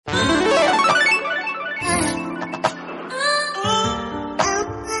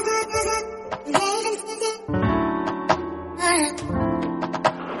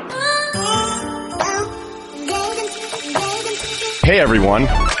Hey everyone,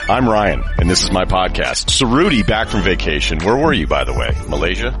 I'm Ryan, and this is my podcast. Ceruti back from vacation. Where were you, by the way?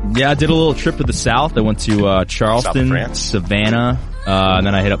 Malaysia? Yeah, I did a little trip to the south. I went to Charleston, Savannah, and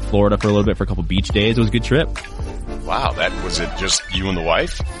then I hit up Florida for a little bit for a couple beach days. It was a good trip. Wow, was it just you and the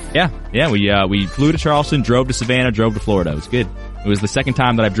wife? Yeah, we flew to Charleston, drove to Savannah, drove to Florida. It was good. It was the second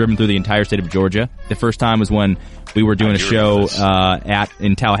time that I've driven through the entire state of Georgia. The first time was when we were doing a show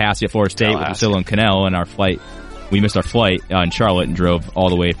in Tallahassee at Florida State with Russillo and Cannell, and we missed our flight in Charlotte and drove all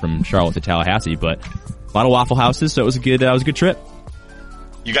the way from Charlotte to Tallahassee. But a lot of Waffle Houses, so it was a good trip.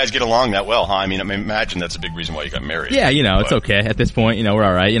 You guys get along that well, huh? I imagine that's a big reason why you got married. Yeah, it's okay at this point. We're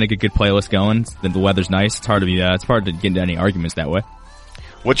all right. Get a good playlist going. The weather's nice. It's hard to get into any arguments that way.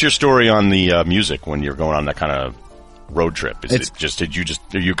 What's your story on the music when you're going on that kind of road trip?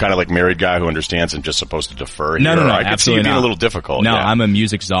 Are you kind of like married guy who understands and just supposed to defer? No, I could see you being a little difficult. No, yeah. I'm a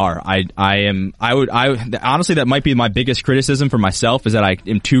music czar. Honestly, that might be my biggest criticism for myself is that I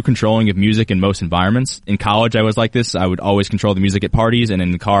am too controlling of music in most environments. In college, I was like this. I would always control the music at parties, and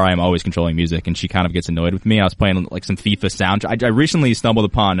in the car, I am always controlling music, and she kind of gets annoyed with me. I was playing like some FIFA soundtrack. I recently stumbled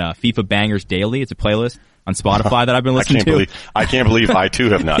upon FIFA Bangers Daily. It's a playlist on Spotify that I've been listening to. I can't believe I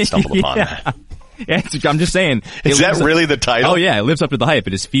too have not stumbled upon that. Yeah, I'm just saying. Is that really the title? Oh yeah, it lives up to the hype.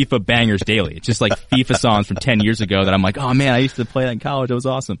 It is FIFA Bangers Daily. It's just like FIFA songs from 10 years ago that I'm like, oh man, I used to play that in college. It was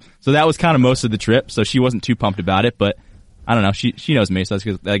awesome. So that was kind of most of the trip. So she wasn't too pumped about it, but I don't know. She knows me, so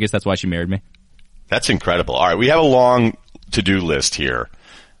I guess that's why she married me. That's incredible. All right, we have a long to-do list here,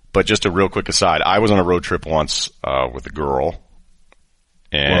 but just a real quick aside. I was on a road trip once with a girl,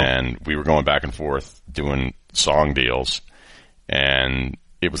 and we were going back and forth doing song deals, and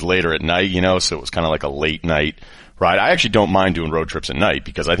it was later at night, so it was kind of like a late night ride. I actually don't mind doing road trips at night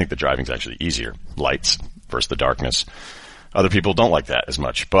because I think the driving's actually easier. Lights versus the darkness. Other people don't like that as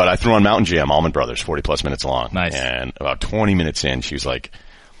much. But I threw on Mountain Jam, Allman Brothers, 40 plus minutes long. Nice. And about 20 minutes in, she was like,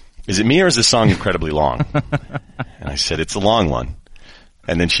 is it me or is this song incredibly long? And I said, it's a long one.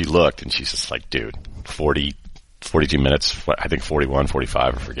 And then she looked and she's just like, dude, 42 minutes, I think 41,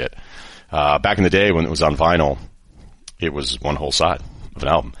 45, I forget. Back in the day when it was on vinyl, it was one whole side of an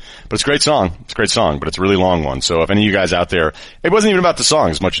album. But it's a great song. But it's a really long one. So if any of you guys out there, it wasn't even about the song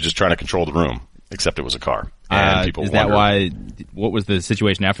as much as just trying to control the room, except it was a car. And people is wonder, that why, what was the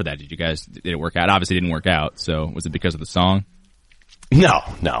situation after that? Did it work out? Obviously it didn't work out. So was it because of the song? No.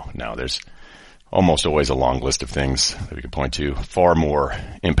 There's almost always a long list of things that we could point to, far more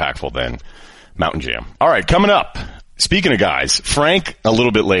impactful than Mountain Jam. All right, coming up, speaking of guys, Frank a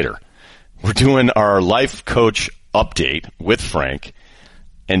little bit later. We're doing our life coach update with Frank.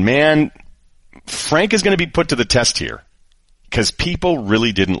 And man, Frank is going to be put to the test here because people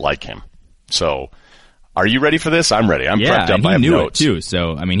really didn't like him. So, are you ready for this? I'm ready. I'm prepped up. I have notes. It too.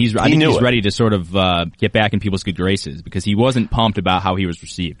 So, I think he's ready to sort of get back in people's good graces because he wasn't pumped about how he was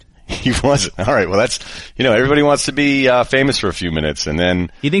received. He wasn't. All right. Well, that's everybody wants to be famous for a few minutes, and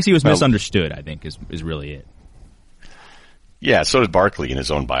then he thinks he was misunderstood. I think is really it. Yeah. So did Barkley in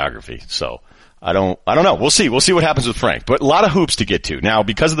his own biography. So. I don't know. We'll see. We'll see what happens with Frank. But a lot of hoops to get to. Now,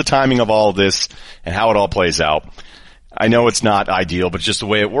 because of the timing of all of this and how it all plays out, I know it's not ideal, but it's just the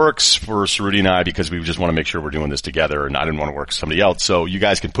way it works for Ceruti and I because we just want to make sure we're doing this together and I didn't want to work with somebody else. So you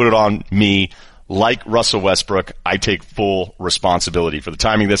guys can put it on me. Like Russell Westbrook, I take full responsibility for the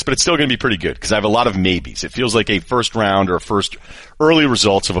timing of this, but it's still going to be pretty good because I have a lot of maybes. It feels like a first round or first early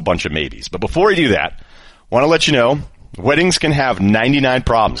results of a bunch of maybes. But before I do that, I want to let you know, weddings can have 99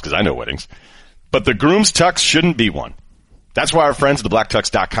 problems because I know weddings. But the groom's tux shouldn't be one. That's why our friends at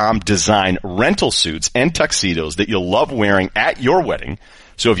thebblacktux.com design rental suits and tuxedos that you'll love wearing at your wedding.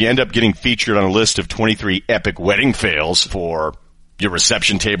 So if you end up getting featured on a list of 23 epic wedding fails for your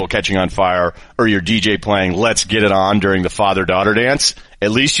reception table catching on fire or your DJ playing Let's Get It On during the father-daughter dance,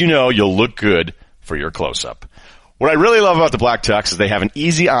 at least you know you'll look good for your close-up. What I really love about the Black Tux is they have an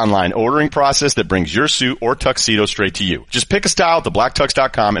easy online ordering process that brings your suit or tuxedo straight to you. Just pick a style at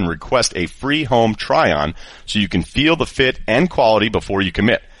thebblacktux.com and request a free home try-on so you can feel the fit and quality before you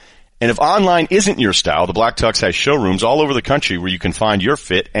commit. And if online isn't your style, the Black Tux has showrooms all over the country where you can find your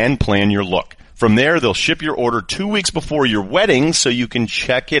fit and plan your look. From there, they'll ship your order 2 weeks before your wedding so you can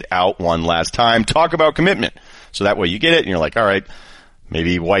check it out one last time. Talk about commitment. So that way you get it and you're like, all right,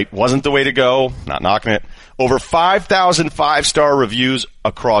 maybe white wasn't the way to go. Not knocking it. Over 5,000 five-star reviews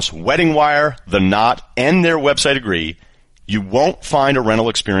across Wedding Wire, The Knot, and their website agree. You won't find a rental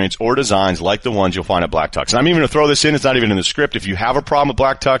experience or designs like the ones you'll find at Black Tux. And I'm even going to throw this in. It's not even in the script. If you have a problem with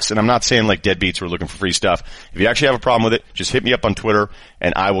Black Tux, and I'm not saying like deadbeats who are looking for free stuff. If you actually have a problem with it, just hit me up on Twitter,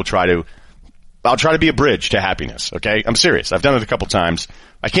 and I'll try to be a bridge to happiness, okay? I'm serious. I've done it a couple times.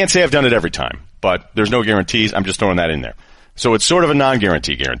 I can't say I've done it every time, but there's no guarantees. I'm just throwing that in there. So it's sort of a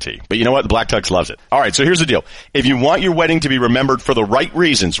non-guarantee guarantee. But you know what? The Black Tux loves it. All right, so here's the deal. If you want your wedding to be remembered for the right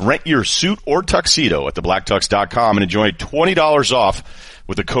reasons, rent your suit or tuxedo at theblacktux.com and enjoy $20 off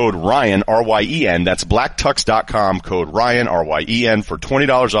with the code Ryan, R-Y-E-N. That's blacktux.com, code Ryan, R-Y-E-N, for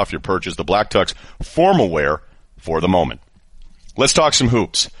 $20 off your purchase. The Black Tux formal wear for the moment. Let's talk some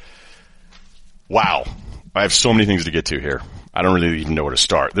hoops. Wow. I have so many things to get to here. I don't really even know where to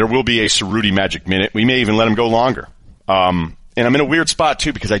start. There will be a Ceruti Magic Minute. We may even let him go longer. And I'm in a weird spot,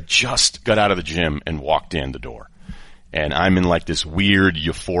 too, because I just got out of the gym and walked in the door. And I'm in like this weird,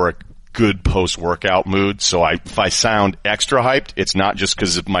 euphoric, good post-workout mood. So if I sound extra hyped, it's not just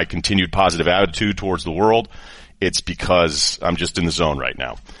because of my continued positive attitude towards the world. It's because I'm just in the zone right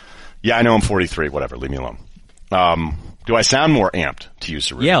now. Yeah, I know I'm 43. Whatever. Leave me alone. Do I sound more amped to you,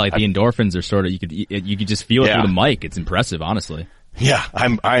 Ceruti? Yeah, like the endorphins are sort of, you could just feel it through the mic. It's impressive, honestly. Yeah,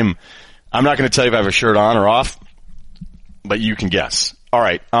 I'm not going to tell you if I have a shirt on or off, but you can guess. All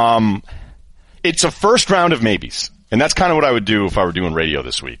right. It's a first round of maybes. And that's kind of what I would do if I were doing radio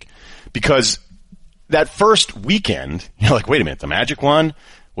this week. Because that first weekend, you're like, wait a minute, the Magic won?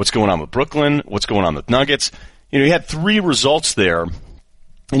 What's going on with Brooklyn? What's going on with Nuggets? You had 3 results there.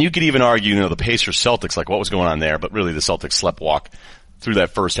 And you could even argue, the Pacers Celtics, like what was going on there, but really the Celtics sleptwalk through that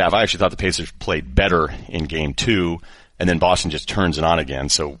first half. I actually thought the Pacers played better in game 2, and then Boston just turns it on again.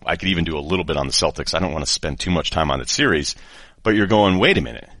 So I could even do a little bit on the Celtics. I don't want to spend too much time on that series, but you're going, wait a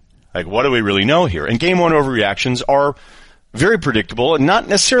minute. Like, what do we really know here? And game 1 overreactions are very predictable, and not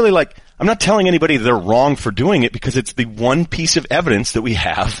necessarily like, I'm not telling anybody they're wrong for doing it, because it's the one piece of evidence that we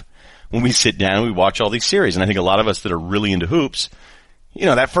have when we sit down and we watch all these series. And I think a lot of us that are really into hoops,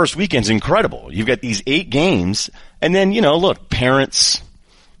 that first weekend's incredible. You've got these 8 games, and then, look, parents,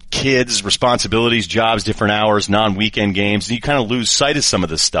 kids, responsibilities, jobs, different hours, non-weekend games, and you kind of lose sight of some of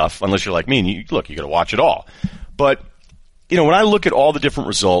this stuff, unless you're like me, and you got to watch it all. But, when I look at all the different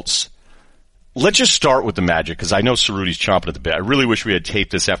results, let's just start with the Magic, because I know Ceruti's chomping at the bit. I really wish we had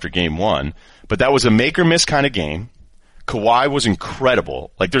taped this after game 1, but that was a make-or-miss kind of game. Kawhi was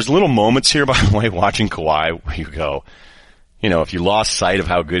incredible. Like, there's little moments here, by the way, watching Kawhi, where you go, if you lost sight of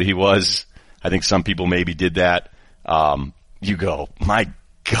how good he was, I think some people maybe did that. You go, my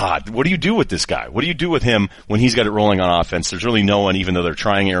God, what do you do with this guy? What do you do with him when he's got it rolling on offense? There's really no one, even though they're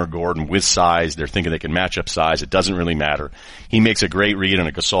trying Aaron Gordon with size, they're thinking they can match up size. It doesn't really matter. He makes a great read on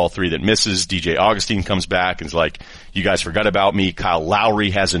a Gasol 3 that misses. DJ Augustine comes back and is like, you guys forgot about me. Kyle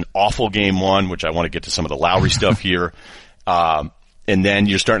Lowry has an awful game 1, which I want to get to some of the Lowry stuff here. And then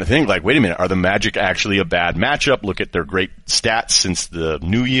you're starting to think, like, wait a minute, are the Magic actually a bad matchup? Look at their great stats since the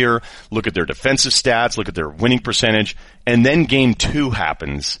new year. Look at their defensive stats. Look at their winning percentage. And then game 2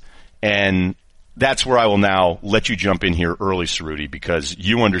 happens. And that's where I will now let you jump in here early, Ceruti, because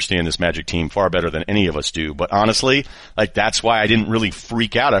you understand this Magic team far better than any of us do. But honestly, like, that's why I didn't really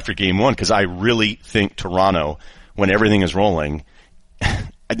freak out after game 1, because I really think Toronto, when everything is rolling,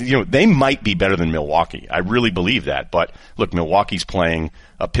 they might be better than Milwaukee. I really believe that. But look, Milwaukee's playing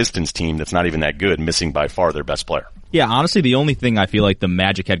a Pistons team that's not even that good, missing by far their best player. Yeah, honestly, the only thing I feel like the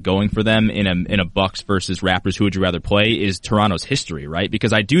Magic had going for them in a Bucks versus Raptors, who would you rather play, is Toronto's history, right?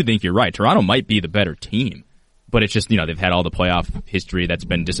 Because I do think you're right. Toronto might be the better team. But it's just, they've had all the playoff history that's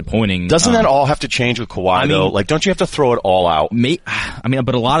been disappointing. Doesn't that all have to change with Kawhi, though? Like, don't you have to throw it all out?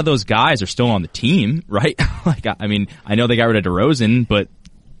 But a lot of those guys are still on the team, right? I know they got rid of DeRozan, but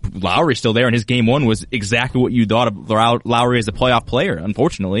Lowry's still there, and his game 1 was exactly what you thought of Lowry as a playoff player,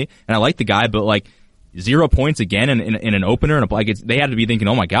 unfortunately. And I like the guy, but 0 points again in an opener, and they had to be thinking,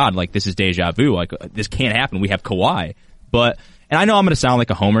 oh my God, this is deja vu. This can't happen. We have Kawhi. And I know I'm going to sound like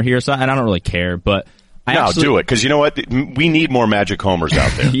a homer here, and I don't really care, but do it, because you know what? We need more Magic homers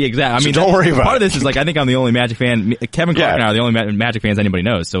out there. Yeah, exactly. Don't worry about it. Part of this is I think I'm the only Magic fan. Kevin Clark and I are the only Magic fans anybody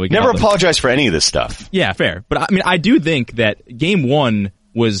knows. So we can never apologize for any of this stuff. Yeah, fair. But I do think that game 1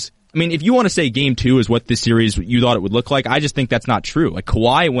 was, if you want to say game 2 is what this series you thought it would look like, I just think that's not true.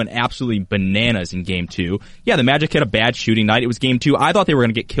 Kawhi went absolutely bananas in game 2. Yeah, the Magic had a bad shooting night. It was game 2. I thought they were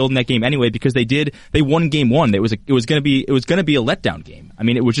going to get killed in that game anyway, because they won game 1. It was going to be a letdown game.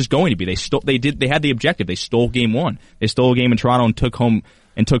 It was just going to be. They had the objective. They stole game 1. They stole a game in Toronto and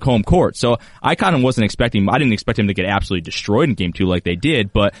took home court. So I kind of I didn't expect him to get absolutely destroyed in game 2 like they did,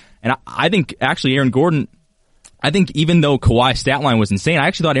 and I think actually Aaron Gordon, even though Kawhi's stat line was insane, I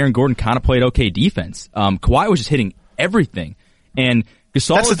actually thought Aaron Gordon kind of played okay defense. Kawhi was just hitting everything. And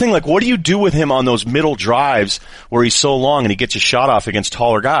Gasol, that's the thing, what do you do with him on those middle drives where he's so long and he gets a shot off against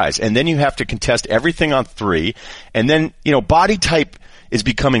taller guys? And then you have to contest everything on 3. And then, body type is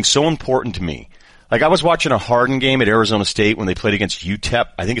becoming so important to me. Like I was watching a Harden game at Arizona State when they played against UTEP.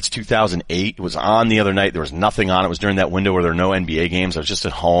 I think it's 2008. It was on the other night. There was nothing on. It was during that window where there were no NBA games. I was just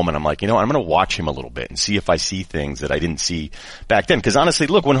at home and I'm like, I'm going to watch him a little bit and see if I see things that I didn't see back then. Cause honestly,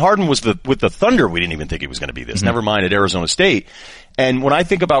 look, when Harden was with the Thunder, we didn't even think he was going to be this. Mm-hmm. Never mind at Arizona State. And when I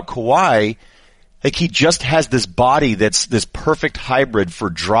think about Kawhi, like he just has this body that's this perfect hybrid for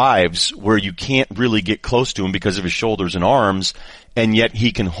drives where you can't really get close to him because of his shoulders and arms, and yet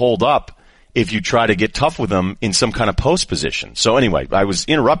he can hold up if you try to get tough with him in some kind of post position. So anyway, I was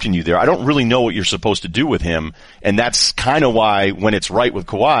interrupting you there. I don't really know what you're supposed to do with him, and that's kind of why when it's right with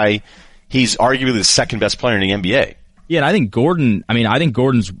Kawhi, he's arguably the second best player in the NBA. Yeah, and I think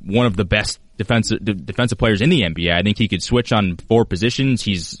Gordon's one of the best defensive players in the NBA. I think he could switch on 4 positions.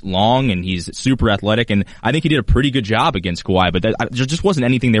 He's long and he's super athletic, and I think he did a pretty good job against Kawhi, but there just wasn't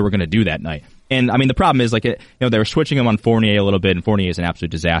anything they were going to do that night. And I mean, the problem is, like, they were switching him on Fournier a little bit, and Fournier is an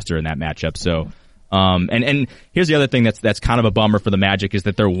absolute disaster in that matchup. So, and here's the other thing that's kind of a bummer for the Magic is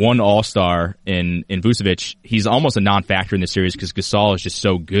that their one All-Star in Vucevic, he's almost a non-factor in this series because Gasol is just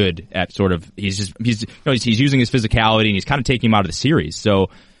so good at sort of, he's using his physicality and he's kind of taking him out of the series.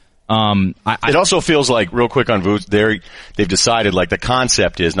 So, it also feels like, real quick on Vuce, they've decided, like, the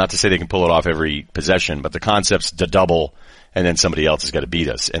concept is, not to say they can pull it off every possession, but the concept's to double and then somebody else has got to beat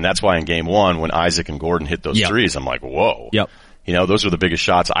us. And that's why in game 1, when Isaac and Gordon hit those threes, I'm like, whoa. Yep. Those are the biggest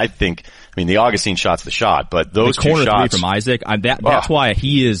shots. I think, the Augustine shot's the shot, but those the two corner shots. Three from Isaac, that's why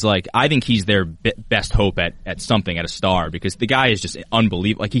he is, like, I think he's their best hope at something, at a star, because the guy is just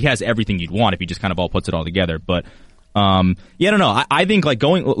unbelievable. Like, he has everything you'd want if he just kind of all puts it all together. But, I don't know. I think, like,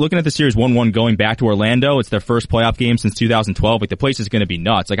 looking at the series 1-1 going back to Orlando, it's their first playoff game since 2012. Like, the place is going to be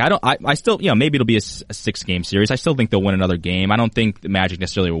nuts. Like, I still, maybe it'll be a 6-game series. I still think they'll win another game. I don't think the Magic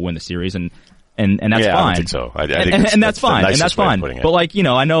necessarily will win the series, and that's fine. I don't think so. I think and that's fine. And that's fine. But, like,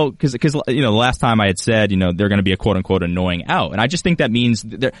 I know, cause, the last time I had said, they're going to be a quote unquote annoying out. And I just think that means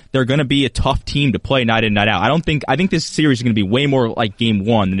they're going to be a tough team to play night in, night out. I think this series is going to be way more like game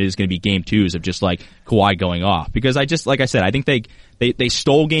 1 than it is going to be game 2s of just, like, Kawhi going off. Because like I said, I think they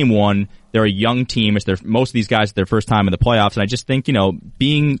stole game 1. They're a young team. Most of these guys, it's their first time in the playoffs. And I just think,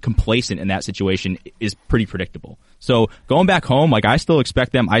 being complacent in that situation is pretty predictable. So going back home, like, I still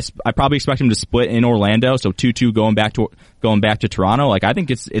expect them, I probably expect them to split in Orlando. So 2-2 going back to Toronto. Like, I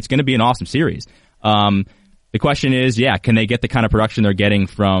think it's going to be an awesome series. The question is, can they get the kind of production they're getting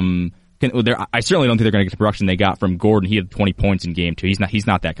from, I certainly don't think they're going to get the production they got from Gordon. He had 20 points in game 2. He's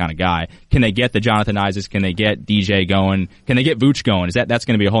not that kind of guy. Can they get the Jonathan Isaacs? Can they get DJ going? Can they get Vooch going? That's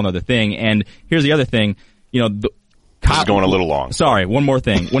going to be a whole other thing. And here's the other thing, This is going a little long. Sorry, one more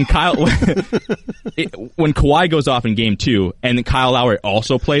thing. When Kawhi goes off in game 2 and Kyle Lowry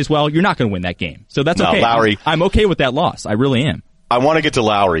also plays well, you're not going to win that game. So that's okay. Lowry, I'm okay with that loss. I really am. I want to get to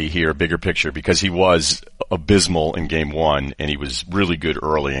Lowry here, bigger picture, because he was abysmal in game 1 and he was really good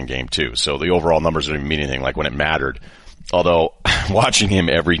early in game 2. So the overall numbers don't even mean anything like when it mattered. Although watching him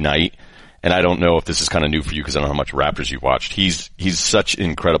every night, and I don't know if this is kind of new for you because I don't know how much Raptors you've watched. He's such an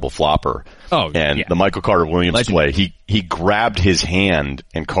incredible flopper. The Michael Carter Williams play, he grabbed his hand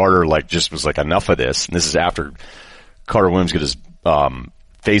and Carter just was like, enough of this. And this is after Carter Williams got his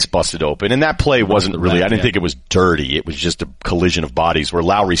face busted open. And that play wasn't really, I didn't think it was dirty. It was just a collision of bodies where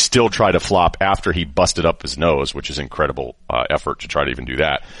Lowry still tried to flop after he busted up his nose, which is incredible effort to try to even do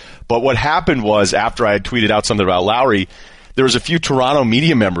that. But what happened was, after I had tweeted out something about Lowry, there was a few Toronto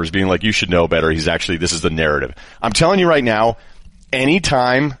media members being like, you should know better. This is the narrative. I'm telling you right now,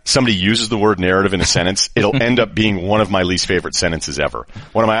 anytime somebody uses the word narrative in a sentence, it'll end up being one of my least favorite sentences ever.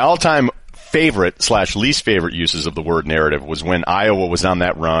 One of my all-time favorite / least favorite uses of the word narrative was when Iowa was on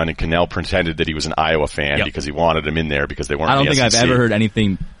that run and Cannell pretended that he was an Iowa fan because he wanted him in there because they weren't. I don't think I've ever heard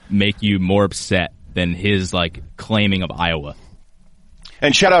anything make you more upset than his claiming of Iowa.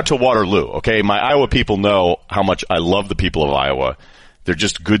 And shout out to Waterloo, okay? My Iowa people know how much I love the people of Iowa. They're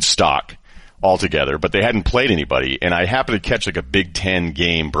just good stock altogether, but they hadn't played anybody. And I happened to catch a Big Ten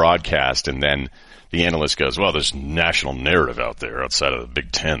game broadcast, and then the analyst goes, well, there's national narrative out there outside of the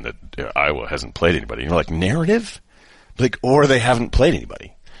Big Ten that Iowa hasn't played anybody. And you're like, narrative? Or they haven't played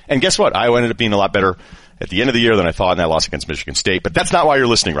anybody. And guess what? Iowa ended up being a lot better at the end of the year than I thought in that loss against Michigan State. But that's not why you're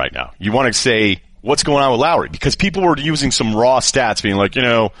listening right now. You want to say, what's going on with Lowry? Because people were using some raw stats being like,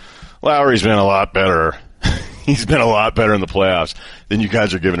 Lowry's been a lot better. He's been a lot better in the playoffs than you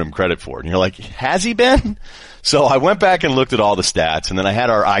guys are giving him credit for. And you're like, has he been? So I went back and looked at all the stats, and then I had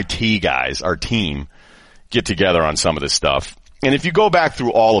our IT guys, our team, get together on some of this stuff. And if you go back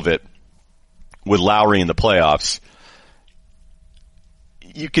through all of it with Lowry in the playoffs,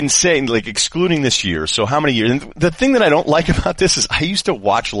 you can say, excluding this year, so how many years? And the thing that I don't like about this is I used to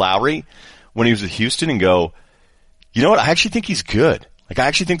watch Lowry when he was with Houston and go, you know what? I actually think he's good. Like, I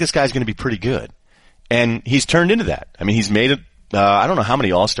actually think this guy's going to be pretty good. And he's turned into that. I mean, he's made it. I don't know how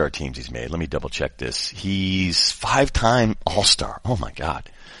many All-Star teams he's made. Let me double check this. He's 5-time All-Star. Oh my God.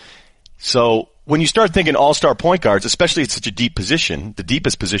 So when you start thinking All-Star point guards, especially at such a deep position, the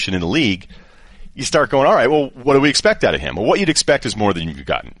deepest position in the league, you start going, all right, well, what do we expect out of him? Well, what you'd expect is more than you've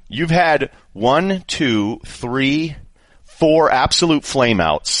gotten. You've had 1, 2, 3, 4 absolute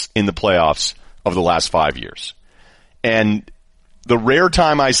flameouts in the playoffs of the last 5 years. And the rare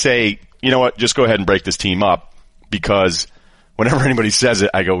time I say, you know what, just go ahead and break this team up, because whenever anybody says it,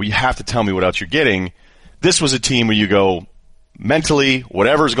 I go, well, you have to tell me what else you're getting. This was a team where you go, mentally,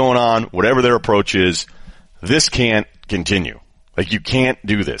 whatever's going on, whatever their approach is, this can't continue. Like, you can't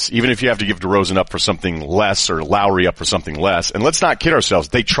do this. Even if you have to give DeRozan up for something less or Lowry up for something less. And let's not kid ourselves.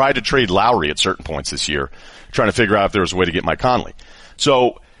 They tried to trade Lowry at certain points this year, trying to figure out if there was a way to get Mike Conley.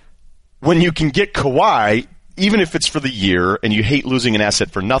 So when you can get Kawhi, even if it's for the year and you hate losing an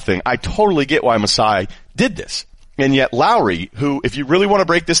asset for nothing, I totally get why Masai did this. And yet Lowry, who, if you really want to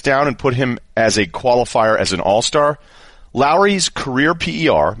break this down and put him as a qualifier as an all-star, Lowry's career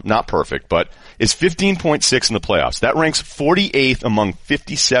PER, not perfect, but is 15.6 in the playoffs. That ranks 48th among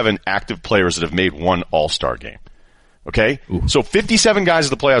 57 active players that have made one all-star game. Okay? Ooh. So 57 guys in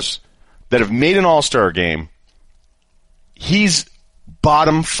the playoffs that have made an all-star game, he's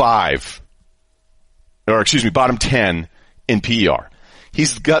bottom 10 in PER.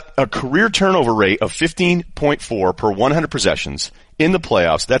 He's got a career turnover rate of 15.4 per 100 possessions in the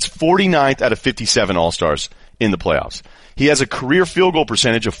playoffs. That's 49th out of 57 All-Stars in the playoffs. He has a career field goal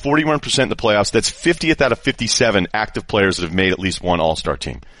percentage of 41% in the playoffs. That's 50th out of 57 active players that have made at least one All-Star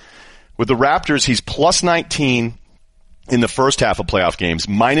team. With the Raptors, he's plus 19 in the first half of playoff games,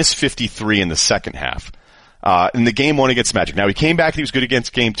 minus 53 in the second half. In the game 1 against Magic. Now, he came back, he was good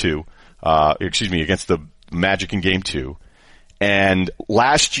against game 2. Against the Magic in game 2. And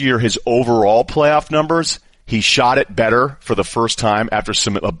last year, his overall playoff numbers, he shot it better for the first time after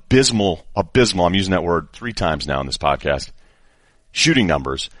some abysmal, I'm using that word 3 times now in this podcast, shooting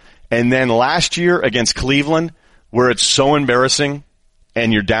numbers. And then last year against Cleveland, where it's so embarrassing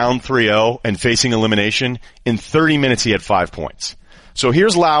and you're down 3-0 and facing elimination, in 30 minutes he had 5 points. So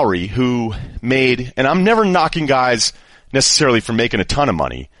here's Lowry, who made, and I'm never knocking guys necessarily for making a ton of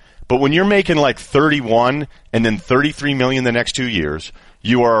money, but when you're making like 31 and then 33 million the next 2 years,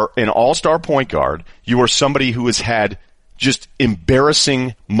 you are an all-star point guard. You are somebody who has had just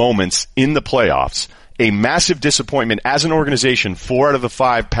embarrassing moments in the playoffs, a massive disappointment as an organization 4 out of the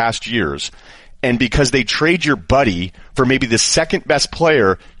 5 past years. And because they trade your buddy for maybe the second best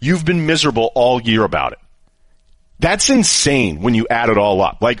player, you've been miserable all year about it. That's insane when you add it all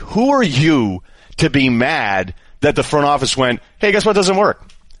up. Like, who are you to be mad that the front office went, hey, guess what doesn't work?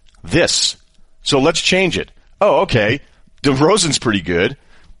 This. So let's change it. Oh, okay. DeRozan's pretty good.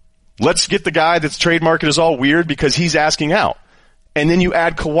 Let's get the guy that's trade market is all weird because he's asking out. And then you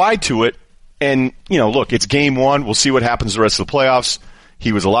add Kawhi to it, and, you know, look, it's game 1. We'll see what happens the rest of the playoffs.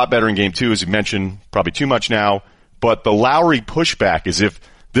 He was a lot better in game 2, as you mentioned, probably too much now. But the Lowry pushback is if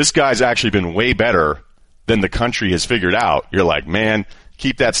this guy's actually been way better than the country has figured out, you're like, man,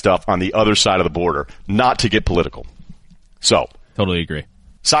 keep that stuff on the other side of the border, not to get political. So. Totally agree.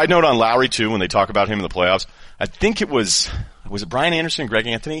 Side note on Lowry, too, when they talk about him in the playoffs, I think it was it Brian Anderson and Greg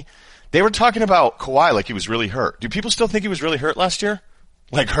Anthony? They were talking about Kawhi like he was really hurt. Do people still think he was really hurt last year?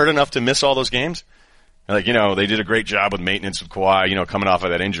 Like, hurt enough to miss all those games? Like, you know, they did a great job with maintenance with Kawhi, you know, coming off of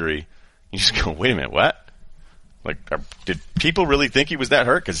that injury. You just go, wait a minute, what? Like, did people really think he was that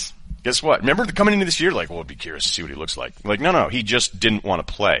hurt? Because guess what? Remember coming into this year, like, well, I'd be curious to see what he looks like. Like, no, he just didn't want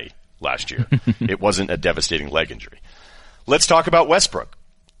to play last year. It wasn't a devastating leg injury. Let's talk about Westbrook.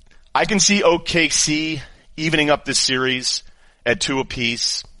 I can see OKC evening up this series at 2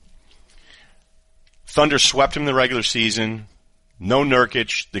 apiece. Thunder swept him in the regular season. No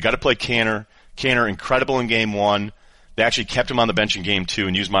Nurkic. They got to play Kanter. Kanter, incredible in game 1. They actually kept him on the bench in game 2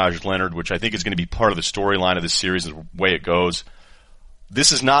 and used Myers Leonard, which I think is going to be part of the storyline of this series, the way it goes.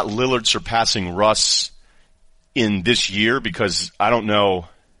 This is not Lillard surpassing Russ in this year, because I don't know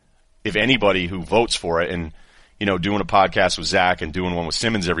if anybody who votes for it, and, you know, doing a podcast with Zach and doing one with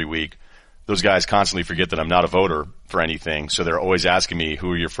Simmons every week, those guys constantly forget that I'm not a voter for anything. So they're always asking me,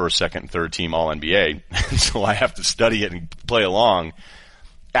 who are your first, second, and third team All-NBA? So I have to study it and play along.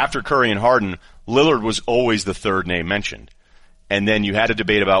 After Curry and Harden, Lillard was always the third name mentioned. And then you had a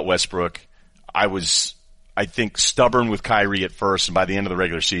debate about Westbrook. I was, I think, stubborn with Kyrie at first, and by the end of the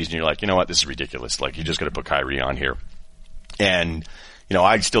regular season, you're like, you know what, this is ridiculous. Like, you just got to put Kyrie on here. And, you know,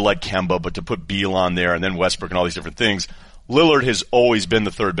 I still like Kemba, but to put Beal on there and then Westbrook and all these different things, Lillard has always been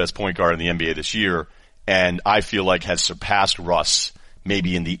the third best point guard in the NBA this year, and I feel like has surpassed Russ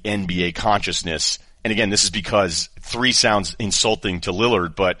maybe in the NBA consciousness. And again, this is because 3 sounds insulting to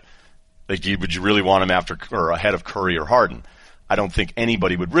Lillard, but like, would you really want him after or ahead of Curry or Harden? I don't think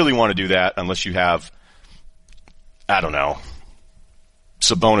anybody would really want to do that unless you have, I don't know,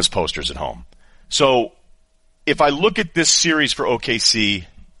 Sabonis posters at home. So if I look at this series for OKC,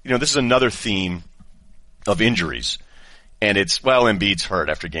 this is another theme of injuries. And it's, well, Embiid's hurt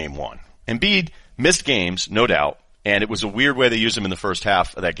after game 1. Embiid missed games, no doubt, and it was a weird way they used him in the first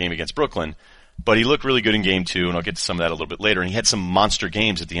half of that game against Brooklyn, but he looked really good in game 2, and I'll get to some of that a little bit later, and he had some monster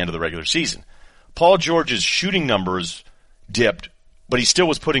games at the end of the regular season. Paul George's shooting numbers dipped, but he still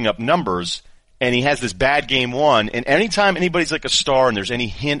was putting up numbers, and he has this bad game 1, and anytime anybody's like a star and there's any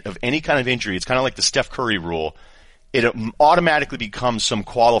hint of any kind of injury, it's kind of like the Steph Curry rule, it automatically becomes some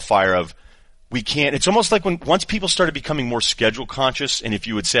qualifier of, we can't. It's almost like once people started becoming more schedule conscious, and if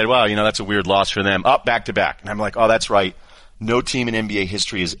you had said, well, that's a weird loss for them, up back to back. And I'm like, oh, that's right. No team in NBA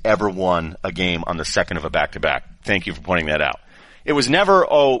history has ever won a game on the second of a back to back. Thank you for pointing that out. It was never,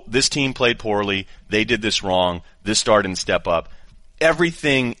 oh, this team played poorly, they did this wrong, this star didn't step up.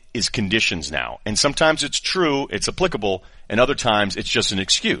 Everything is conditions now. And sometimes it's true, it's applicable, and other times it's just an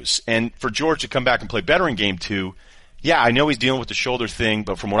excuse. And for George to come back and play better in game 2, yeah, I know he's dealing with the shoulder thing,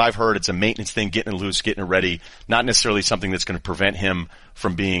 but from what I've heard, it's a maintenance thing, getting it loose, getting it ready, not necessarily something that's going to prevent him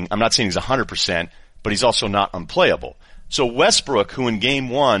from being, I'm not saying he's 100%, but he's also not unplayable. So Westbrook, who in game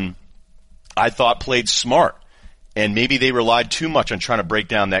 1, I thought played smart, and maybe they relied too much on trying to break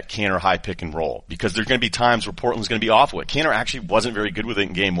down that Kanter high pick and roll, because there's going to be times where Portland's going to be awful. Kanter actually wasn't very good with it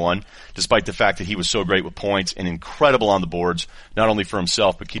in game 1, despite the fact that he was so great with points and incredible on the boards, not only for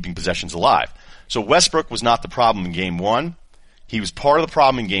himself, but keeping possessions alive. So Westbrook was not the problem in game 1. He was part of the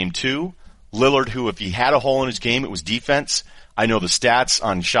problem in game 2. Lillard, who if he had a hole in his game, it was defense. I know the stats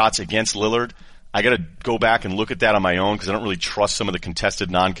on shots against Lillard. I got to go back and look at that on my own because I don't really trust some of the contested,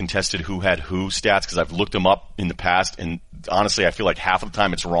 non-contested who had who stats because I've looked them up in the past, and honestly I feel like half of the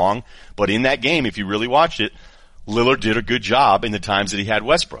time it's wrong. But in that game, if you really watched it, Lillard did a good job in the times that he had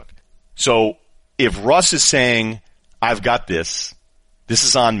Westbrook. So if Russ is saying, I've got this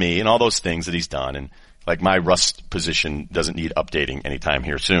is on me, and all those things that he's done, and like my Russ position doesn't need updating anytime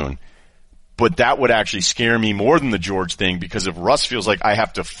here soon. But that would actually scare me more than the George thing, because if Russ feels like I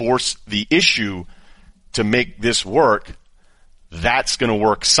have to force the issue to make this work, that's going to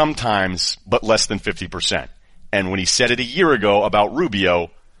work sometimes, but less than 50%. And when he said it a year ago about Rubio,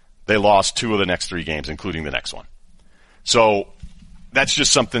 they lost 2 of the next 3 games, including the next one. So that's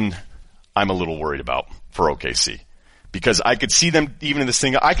just something I'm a little worried about for OKC. Because I could see them even in this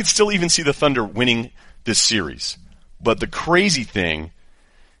thing. I could still even see the Thunder winning this series. But the crazy thing,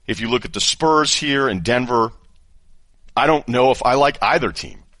 if you look at the Spurs here and Denver, I don't know if I like either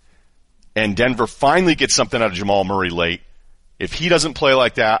team. And Denver finally gets something out of Jamal Murray late. If he doesn't play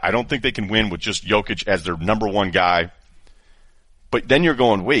like that, I don't think they can win with just Jokic as their number 1 guy. But then you're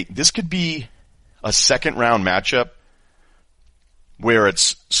going, wait, this could be a second round matchup where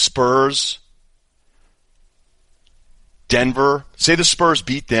it's Spurs, Denver, say the Spurs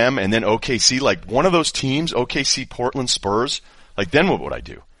beat them, and then OKC, like one of those teams, OKC, Portland, Spurs, like then what would I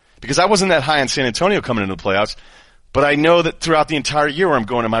do? Because I wasn't that high on San Antonio coming into the playoffs, but I know that throughout the entire year where I'm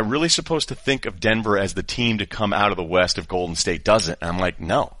going, am I really supposed to think of Denver as the team to come out of the West if Golden State doesn't? And I'm like,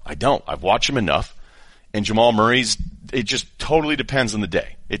 no, I don't. I've watched him enough. And Jamal Murray's, it just totally depends on the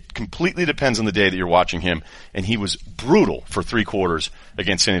day. It completely depends on the day that you're watching him, and he was brutal for 3 quarters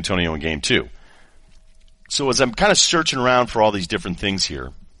against San Antonio in game 2. So as I'm kind of searching around for all these different things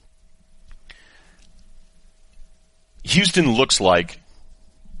here, Houston looks like,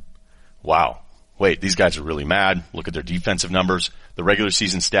 wow, wait, these guys are really mad. Look at their defensive numbers. The regular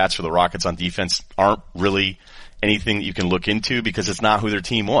season stats for the Rockets on defense aren't really anything that you can look into because it's not who their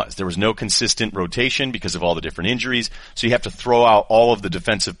team was. There was no consistent rotation because of all the different injuries. So you have to throw out all of the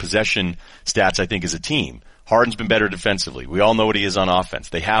defensive possession stats, I think, as a team. Harden's been better defensively. We all know what he is on offense.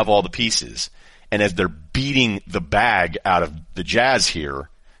 They have all the pieces. And as they're beating the bag out of the Jazz here,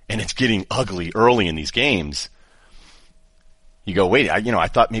 and it's getting ugly early in these games, you go, wait, I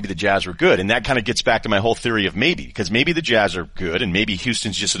thought maybe the Jazz were good. And that kind of gets back to my whole theory of maybe, because maybe the Jazz are good and maybe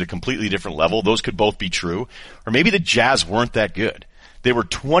Houston's just at a completely different level. Those could both be true. Or maybe the Jazz weren't that good. They were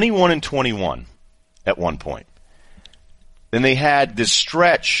 21-21 at one point. Then they had this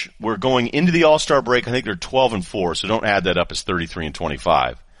stretch where going into the All-Star break, I think they're 12-4, so don't add that up as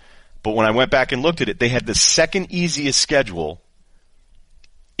 33-25. But when I went back and looked at it, they had the second easiest schedule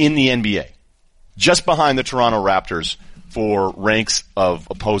in the NBA, just behind the Toronto Raptors for ranks of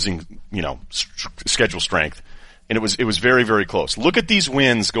opposing, schedule strength And it was very, very close. Look at these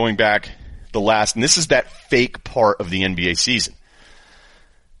wins going back and this is that fake part of the NBA season.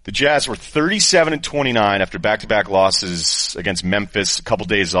 The Jazz were 37-29 after back-to-back losses against Memphis, a couple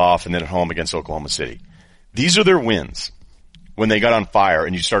days off, and then at home against Oklahoma City. These are their wins when they got on fire,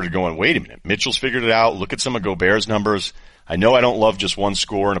 and you started going, wait a minute, Mitchell's figured it out. Look at some of Gobert's numbers. I know I don't love just one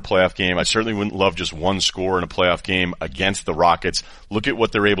score in a playoff game. I certainly wouldn't love just one score in a playoff game against the Rockets. Look at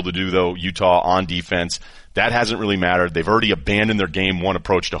what they're able to do, though, Utah on defense. That hasn't really mattered. They've already abandoned their game one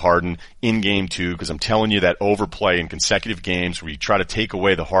approach to Harden in game two, because I'm telling you that overplay in consecutive games where you try to take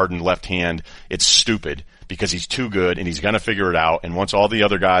away the Harden left hand, it's stupid because he's too good and he's going to figure it out. And once all the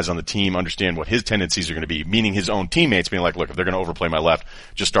other guys on the team understand what his tendencies are going to be, meaning his own teammates being like, look, if they're going to overplay my left,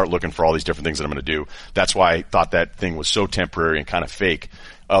 just start looking for all these different things that I'm going to do. That's why I thought that thing was so temporary and kind of fake.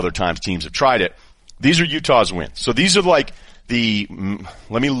 Other times teams have tried it. These are Utah's wins. So these are like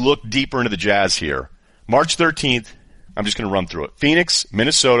let me look deeper into the Jazz here. March 13th, I'm just going to run through it. Phoenix,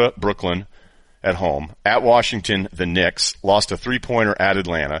 Minnesota, Brooklyn at home. At Washington, the Knicks. Lost a three-pointer at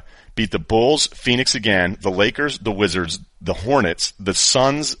Atlanta. Beat the Bulls, Phoenix again, the Lakers, the Wizards, the Hornets, the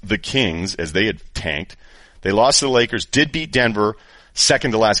Suns, the Kings, as they had tanked. They lost to the Lakers, did beat Denver,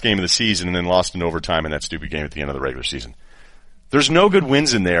 second to last game of the season, and then lost in overtime in that stupid game at the end of the regular season. There's no good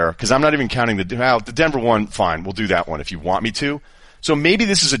wins in there, because I'm not even counting the Denver one, fine, we'll do that one if you want me to. So maybe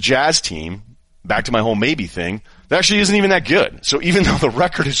this is a Jazz team, back to my whole maybe thing, that actually isn't even that good. So even though the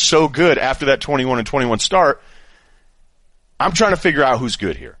record is so good after that 21-21 start, I'm trying to figure out who's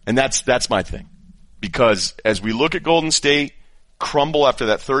good here. And that's my thing. Because as we look at Golden State crumble after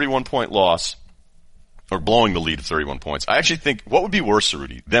that 31-point loss, or blowing the lead of 31 points, I actually think, what would be worse,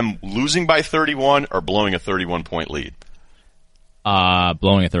 Ceruti? Them losing by 31 or blowing a 31-point lead?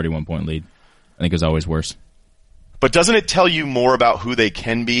 Blowing a 31-point lead. I think is always worse. But doesn't it tell you more about who they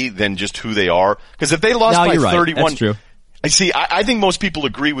can be than just who they are? Because if they lost by 31, that's true. I think most people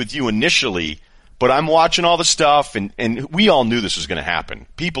agree with you initially, but I'm watching all the stuff, and we all knew this was going to happen.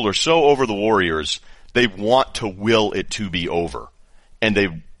 People are so over the Warriors, they want to will it to be over.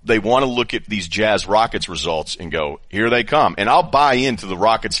 And they want to look at these Jazz Rockets results and go, here they come. And I'll buy into the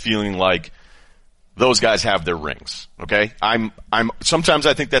Rockets feeling like those guys have their rings. Okay? Sometimes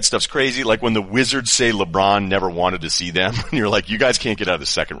I think that stuff's crazy. Like when the Wizards say LeBron never wanted to see them, and you're like, you guys can't get out of the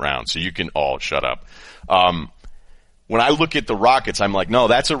second round, so you can all shut up. When I look at the Rockets, I'm like, no,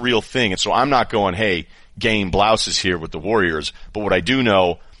 that's a real thing. And so I'm not going, hey, game blouses here with the Warriors. But what I do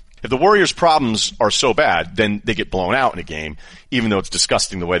know, if the Warriors' problems are so bad, then they get blown out in a game, even though it's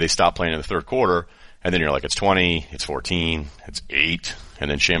disgusting the way they stop playing in the third quarter. And then you're like, it's 20, it's 14, it's 8, and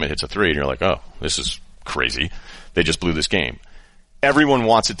then Shamet hits a 3, and you're like, oh, this is crazy. They just blew this game. Everyone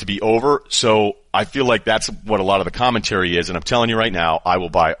wants it to be over, so I feel like that's what a lot of the commentary is, and I'm telling you right now, I will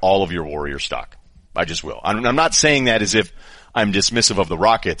buy all of your Warrior stock. I just will. I'm not saying that as if I'm dismissive of the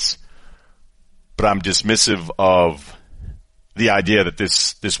Rockets, but I'm dismissive of the idea that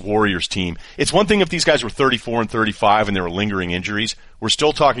this Warriors team, it's one thing if these guys were 34 and 35 and there were lingering injuries. We're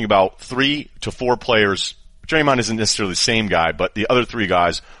still talking about 3 to 4 players. Draymond isn't necessarily the same guy, but the other 3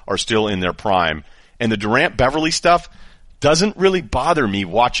 guys are still in their prime. And the Durant-Beverly stuff doesn't really bother me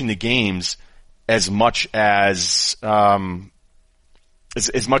watching the games as much as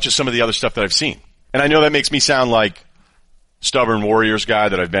much as some of the other stuff that I've seen. And I know that makes me sound like stubborn Warriors guy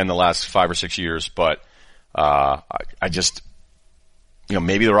that I've been the last 5 or 6 years, but I just,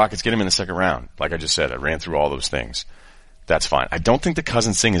 maybe the Rockets get him in the second round. Like I just said, I ran through all those things. That's fine. I don't think the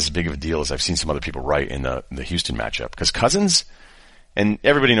Cousins thing is as big of a deal as I've seen some other people write in the Houston matchup. Because Cousins, and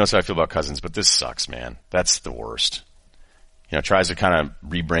everybody knows how I feel about Cousins, but this sucks, man. That's the worst. Tries to kind of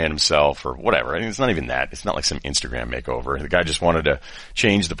rebrand himself or whatever. I mean, it's not even that. It's not like some Instagram makeover. The guy just wanted to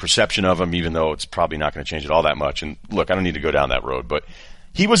change the perception of him, even though it's probably not going to change it all that much. And look, I don't need to go down that road, but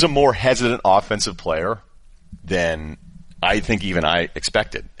he was a more hesitant offensive player than I think even I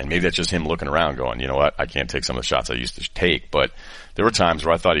expected. And maybe that's just him looking around going, you know what, I can't take some of the shots I used to take. But there were times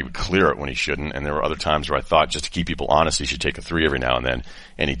where I thought he would clear it when he shouldn't, and there were other times where I thought just to keep people honest he should take a 3 every now and then,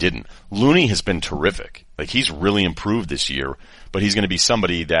 and he didn't. Looney has been terrific. Like, he's really improved this year, but he's going to be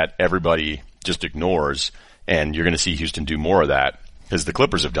somebody that everybody just ignores, and you're going to see Houston do more of that, because the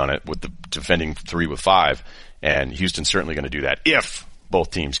Clippers have done it with the defending 3 with 5, and Houston's certainly going to do that if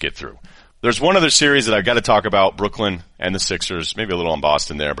both teams get through. There's one other series that I've got to talk about, Brooklyn and the Sixers, maybe a little on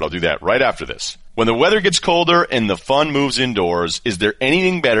Boston there, but I'll do that right after this. When the weather gets colder and the fun moves indoors, is there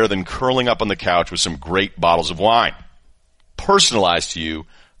anything better than curling up on the couch with some great bottles of wine? Personalized to you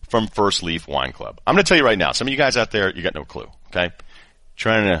from First Leaf Wine Club. I'm going to tell you right now, some of you guys out there, you got no clue, okay?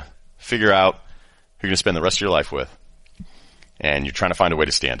 Trying to figure out who you're going to spend the rest of your life with, and you're trying to find a way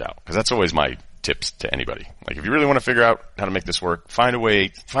to stand out, because that's always my tips to anybody. Like, if you really want to figure out how to make this work, find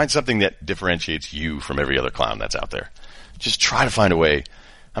something that differentiates you from every other clown that's out there. Just try to find a way.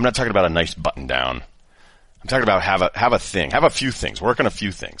 I'm not talking about a nice button down. I'm talking about have a thing. Have a few things. Work on a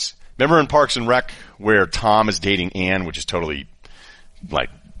few things. Remember in Parks and Rec where Tom is dating Anne, which is totally like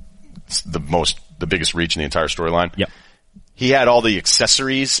the biggest reach in the entire storyline? Yep. He had all the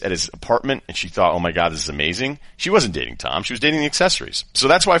accessories at his apartment, and she thought, oh my God, this is amazing. She wasn't dating Tom. She was dating the accessories. So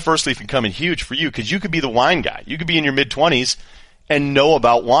that's why First Leaf can come in huge for you, because you could be the wine guy. You could be in your mid-20s and know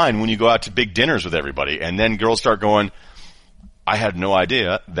about wine when you go out to big dinners with everybody. And then girls start going, I had no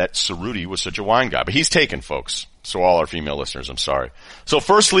idea that Ceruti was such a wine guy. But he's taken, folks. So all our female listeners, I'm sorry. So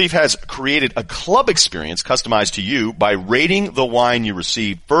First Leaf has created a club experience customized to you by rating the wine you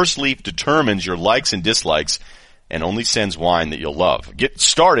receive. First Leaf determines your likes and dislikes and only sends wine that you'll love. Get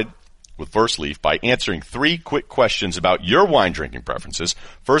started with First Leaf by answering 3 quick questions about your wine drinking preferences.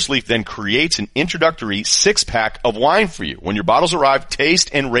 First Leaf then creates an introductory 6-pack of wine for you. When your bottles arrive, taste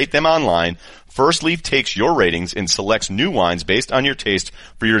and rate them online. First Leaf takes your ratings and selects new wines based on your taste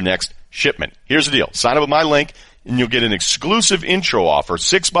for your next shipment. Here's the deal. Sign up with my link and you'll get an exclusive intro offer,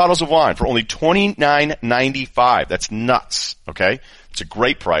 6 bottles of wine for only $29.95. That's nuts, okay? It's a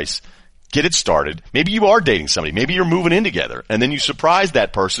great price. Get it started. Maybe you are dating somebody. Maybe you're moving in together. And then you surprise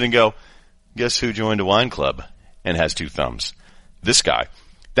that person and go, guess who joined a wine club and has 2 thumbs? This guy.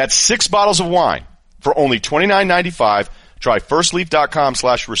 That's 6 bottles of wine for only $29.95. Try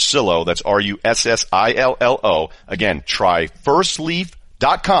firstleaf.com/Russillo. That's Russillo. Again, try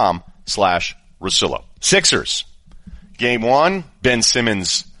firstleaf.com/Russillo. Sixers. Game 1, Ben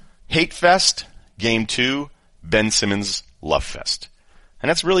Simmons hate fest. Game 2, Ben Simmons love fest. And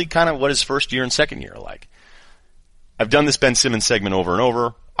that's really kind of what his first year and second year are like. I've done this Ben Simmons segment over and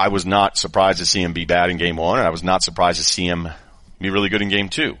over. I was not surprised to see him be bad in Game 1, and I was not surprised to see him be really good in Game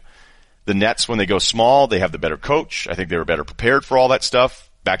 2. The Nets, when they go small, they have the better coach. I think they were better prepared for all that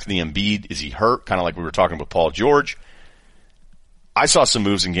stuff. Back to the Embiid, is he hurt? Kind of like we were talking about Paul George. I saw some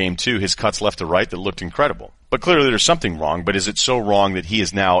moves in Game 2, his cuts left to right, that looked incredible. But clearly there's something wrong, but is it so wrong that he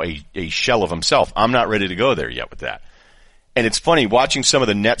is now a shell of himself? I'm not ready to go there yet with that. And it's funny, watching some of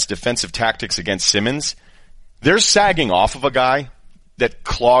the Nets' defensive tactics against Simmons, they're sagging off of a guy that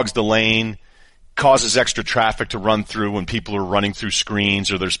clogs the lane, causes extra traffic to run through when people are running through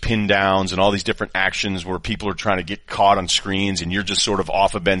screens, or there's pin downs and all these different actions where people are trying to get caught on screens and you're just sort of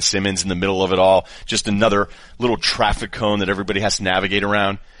off of Ben Simmons in the middle of it all, just another little traffic cone that everybody has to navigate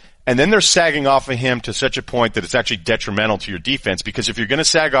around. And then they're sagging off of him to such a point that it's actually detrimental to your defense, because if you're going to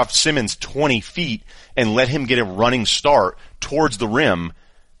sag off Simmons 20 feet and let him get a running start towards the rim,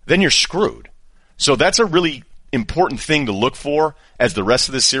 then you're screwed. So that's a really important thing to look for as the rest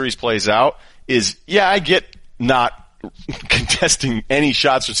of this series plays out is, yeah, I get not contesting any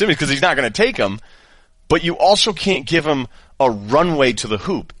shots for Simmons because he's not going to take them, but you also can't give him a runway to the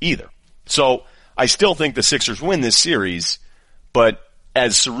hoop either. So I still think the Sixers win this series, but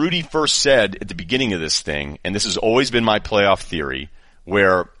as Ceruti first said at the beginning of this thing, and this has always been my playoff theory,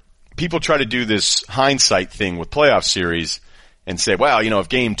 where people try to do this hindsight thing with playoff series and say, well, if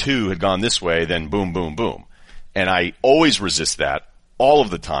Game 2 had gone this way, then boom, boom, boom. And I always resist that all of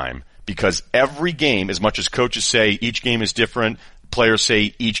the time, because every game, as much as coaches say each game is different, players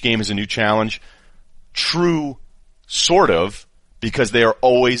say each game is a new challenge, true, sort of, because they are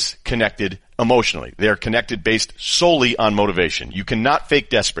always connected emotionally. They are connected based solely on motivation. You cannot fake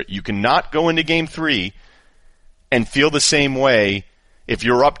desperate. You cannot go into Game 3 and feel the same way if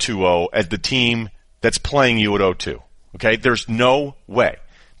you're up 2-0 as the team that's playing you at 0-2. Okay? There's no way.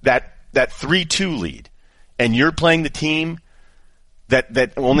 That 3-2 lead, and you're playing the team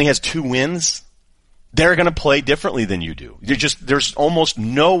that only has 2 wins, they're going to play differently than you do. There's almost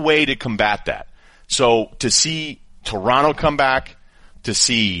no way to combat that. So to see Toronto come back, to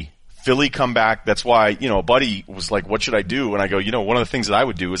see Philly come back, that's why, a buddy was like, what should I do? And I go, one of the things that I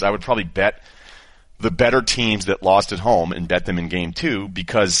would do is I would probably bet the better teams that lost at home and bet them in Game 2,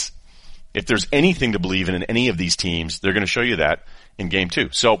 because if there's anything to believe in any of these teams, they're going to show you that in Game 2.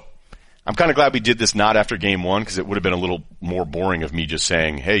 So I'm kind of glad we did this not after Game 1, because it would have been a little more boring of me just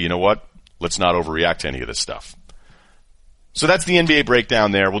saying, hey, you know what? Let's not overreact to any of this stuff. So that's the NBA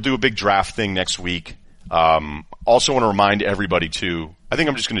breakdown there. We'll do a big draft thing next week. Also want to remind everybody too, I think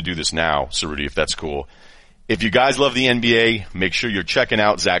I'm just going to do this now, Ceruti, if that's cool. If you guys love the NBA, make sure you're checking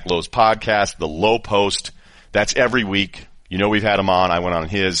out Zach Lowe's podcast, The Low Post. That's every week. We've had him on. I went on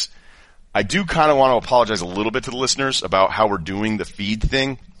his. I do kind of want to apologize a little bit to the listeners about how we're doing the feed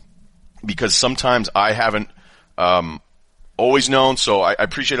thing, because sometimes I haven't always known, so I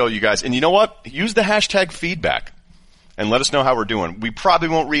appreciate all you guys. And you know what? Use the hashtag feedback and let us know how we're doing. We probably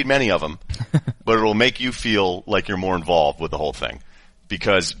won't read many of them, but it'll make you feel like you're more involved with the whole thing.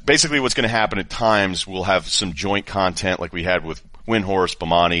 Because basically what's going to happen at times, we'll have some joint content like we had with Windhorse,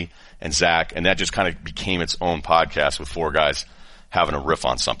 Bomani, and Zach, and that just kind of became its own podcast with four guys having a riff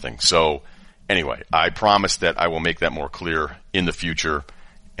on something. So anyway, I promise that I will make that more clear in the future,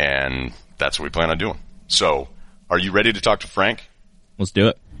 and that's what we plan on doing. So are you ready to talk to Frank? Let's do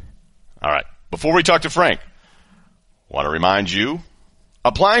it. All right. Before we talk to Frank, I want to remind you,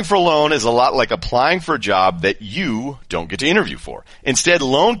 applying for a loan is a lot like applying for a job that you don't get to interview for. Instead,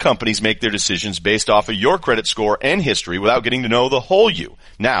 loan companies make their decisions based off of your credit score and history without getting to know the whole you.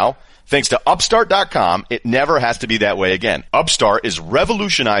 Now, thanks to Upstart.com, it never has to be that way again. Upstart is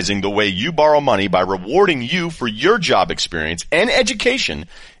revolutionizing the way you borrow money by rewarding you for your job experience and education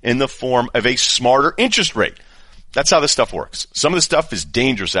in the form of a smarter interest rate. That's how this stuff works. Some of the stuff is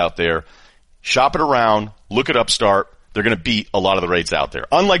dangerous out there. Shop it around. Look at Upstart. They're going to beat a lot of the rates out there.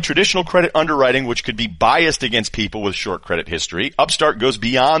 Unlike traditional credit underwriting, which could be biased against people with short credit history, Upstart goes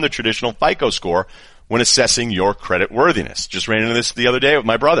beyond the traditional FICO score when assessing your credit worthiness. Just ran into this the other day with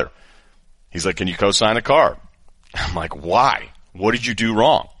my brother. He's like, can you co-sign a car? I'm like, why? What did you do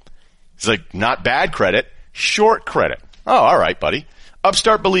wrong? He's like, not bad credit, short credit. Oh, all right, buddy.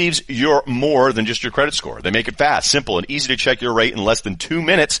 Upstart believes you're more than just your credit score. They make it fast, simple, and easy to check your rate in less than 2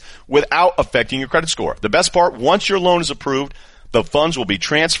 minutes without affecting your credit score. The best part, once your loan is approved, the funds will be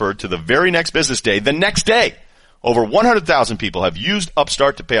transferred to the very next business day, the next day. Over 100,000 people have used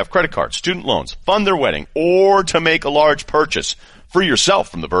Upstart to pay off credit cards, student loans, fund their wedding, or to make a large purchase. Free yourself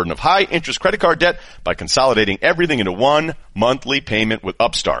from the burden of high-interest credit card debt by consolidating everything into one monthly payment with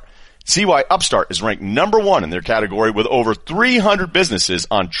Upstart. See why Upstart is ranked number one in their category with over 300 businesses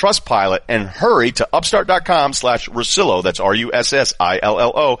on Trustpilot, and hurry to upstart.com/Russillo, that's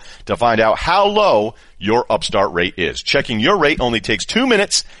Russillo, to find out how low your Upstart rate is. Checking your rate only takes 2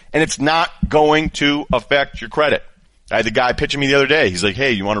 minutes, and it's not going to affect your credit. I had the guy pitching me the other day. He's like,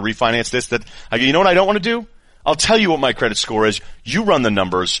 hey, you want to refinance this? That I go, you know what I don't want to do? I'll tell you what my credit score is. You run the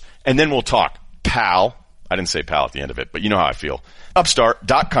numbers, and then we'll talk. Pal. I didn't say pal at the end of it, but you know how I feel.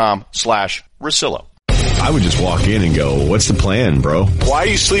 Upstart.com/Russillo. I would just walk in and go, what's the plan, bro? Why are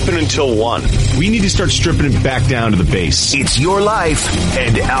you sleeping until 1? We need to start stripping it back down to the base. It's your life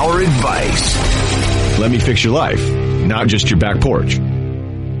and our advice. Let me fix your life, not just your back porch.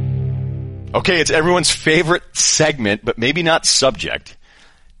 Okay, it's everyone's favorite segment, but maybe not subject.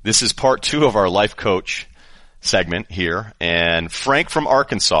 This is part 2 of our life coach segment here, and Frank from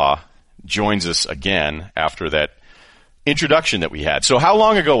Arkansas joins us again after that introduction that we had. So how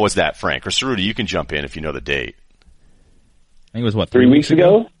long ago was that, Frank? Or Ceruti, you can jump in if you know the date. I think it was, what, 3 weeks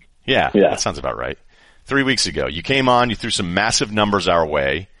ago? Yeah, that sounds about right. 3 weeks ago. You came on, you threw some massive numbers our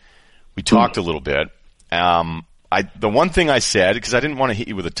way. We talked a little bit. The one thing I said, because I didn't want to hit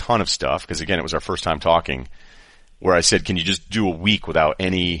you with a ton of stuff, because again, it was our first time talking, where I said, can you just do a week without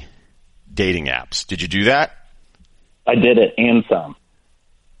any dating apps? Did you do that? I did it and some.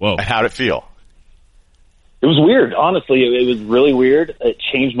 Whoa. And how'd it feel? It was weird. Honestly, it was really weird. It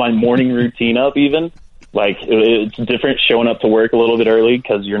changed my morning routine up even. Like, it's different showing up to work a little bit early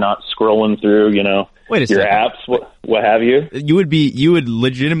because you're not scrolling through, Wait a your second. apps, what have you. You would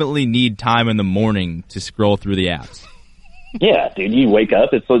legitimately need time in the morning to scroll through the apps. Yeah, dude, you wake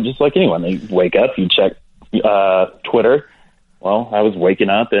up. It's just like anyone. You wake up, you check Twitter. Well, I was waking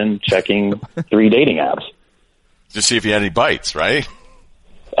up and checking 3 dating apps. Just see if you had any bites, right?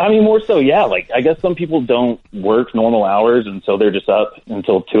 I mean, more so, yeah. Like, I guess some people don't work normal hours, and so they're just up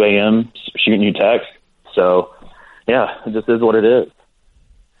until 2 a.m. shooting you texts. So, yeah, it just is what it is.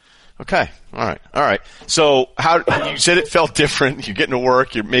 Okay. All right. So you said it felt different. You're getting to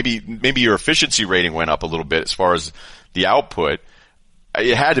work. Maybe your efficiency rating went up a little bit as far as the output.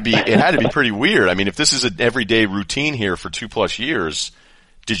 It had to be pretty weird. I mean, if this is an everyday routine here for 2+ years,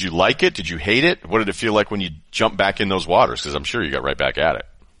 did you like it? Did you hate it? What did it feel like when you jumped back in those waters? Because I'm sure you got right back at it.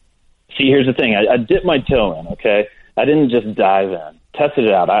 See, here's the thing. I dipped my toe in, okay? I didn't just dive in. Tested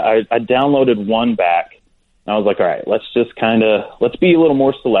it out. I downloaded one back. I was like, all right, let's be a little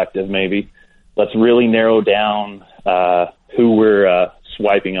more selective maybe. Let's really narrow down who we're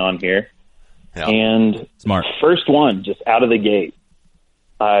swiping on here. Yeah. And Smart. First one, just out of the gate,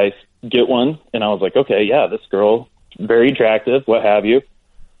 I get one, and I was like, okay, yeah, this girl, very attractive, what have you.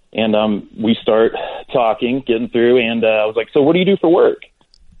 And we start talking, getting through, and I was like, so what do you do for work?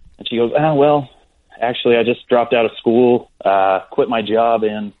 And she goes, well, actually, I just dropped out of school, quit my job,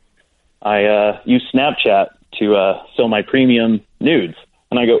 and I use Snapchat to sell my premium nudes.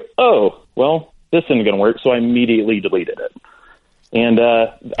 And I go, oh, well, this isn't going to work, so I immediately deleted it. And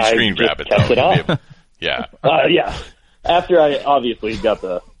I just kept it off. Yeah. Yeah. After I obviously got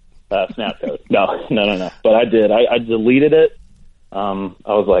the Snap code. No. But I did. I deleted it. I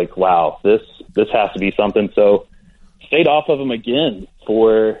was like, wow, this has to be something. So stayed off of them again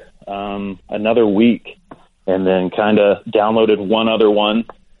for another week, and then kind of downloaded one other one,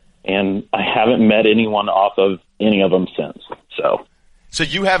 and I haven't met anyone off of any of them since. So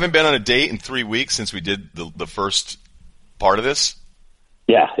you haven't been on a date in 3 weeks since we did the first part of this?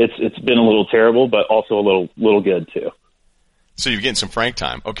 Yeah, it's been a little terrible, but also a little good too. So you're getting some Frank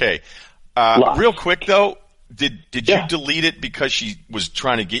time. Okay. Real quick though, did you delete it because she was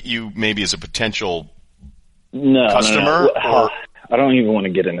trying to get you maybe as a potential customer? No. Or? I don't even want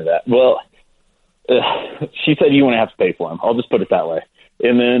to get into that. Well, she said you want to have to pay for them. I'll just put it that way.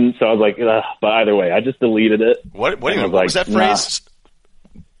 And then, so I was like, but either way, I just deleted it. What was that phrase?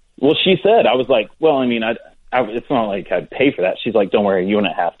 Well, she said, I was like, well, I mean, it's not like I'd pay for that. She's like, don't worry, you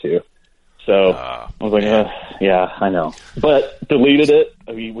wouldn't have to. So I was like, yeah, I know. But deleted it.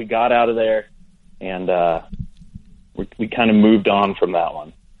 We got out of there, and we kind of moved on from that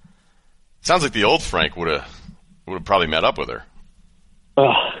one. Sounds like the old Frank would have probably met up with her.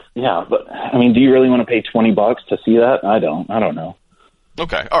 Yeah, but I mean, do you really want to pay $20 to see that? I don't know.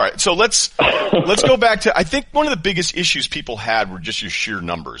 Okay, all right. So let's go back to, I think one of the biggest issues people had were just your sheer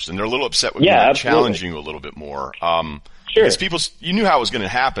numbers, and they're a little upset with me challenging you a little bit more. Sure. Because you knew how it was going to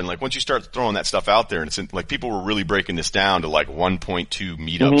happen. Like once you start throwing that stuff out there, and it's like people were really breaking this down to like 1.2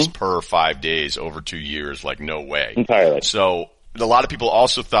 meetups per 5 days over 2 years. Like no way. Entirely. So a lot of people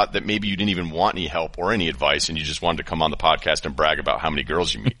also thought that maybe you didn't even want any help or any advice, and you just wanted to come on the podcast and brag about how many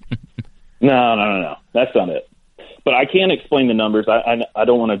girls you meet. No. That's not it. But I can explain the numbers. I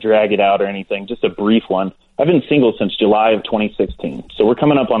don't want to drag it out or anything. Just a brief one. I've been single since July of 2016. So we're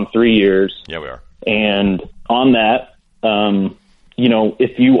coming up on 3 years. Yeah, we are. And on that,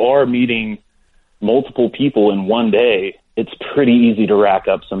 if you are meeting multiple people in one day, it's pretty easy to rack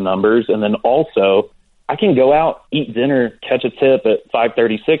up some numbers. And then also, I can go out, eat dinner, catch a tip at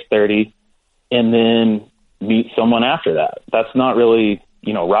 5:30, 6:30, and then meet someone after that. That's not really,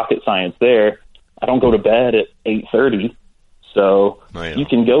 rocket science there. I don't go to bed at 8:30, so you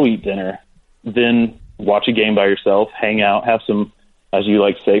can go eat dinner, then watch a game by yourself, hang out, have some, as you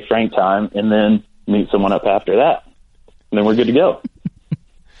like to say, Frank time, and then meet someone up after that. And then we're good to go.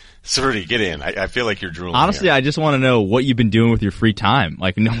 Ceruti, get in. I feel like you're drooling. Honestly, here. I just want to know what you've been doing with your free time.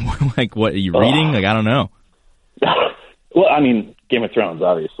 Like, what are you reading? Like, I don't know. Well, I mean, Game of Thrones,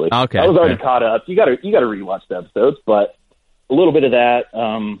 obviously. Okay. I was already caught up. You got to rewatch the episodes, but a little bit of that.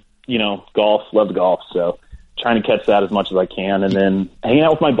 Golf, love golf, so trying to catch that as much as I can, and then hanging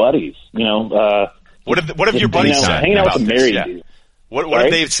out with my buddies. What have your buddies said? Hanging out with the married Yeah. dude. What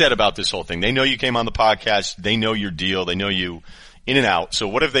have they said about this whole thing? They know you came on the podcast. They know your deal. They know you in and out. So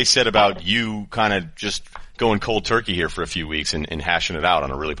what have they said about you kind of just going cold turkey here for a few weeks and hashing it out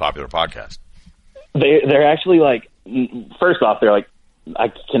on a really popular podcast? They're actually like, first off, they're like,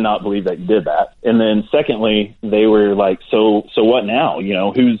 I cannot believe that you did that. And then secondly, they were like, so what now?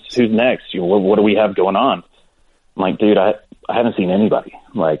 Who's next? What do we have going on? I'm like, dude, I haven't seen anybody.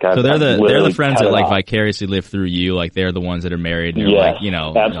 Like, so they're the friends that like vicariously live through you. Like they're the ones that are married. And they're like,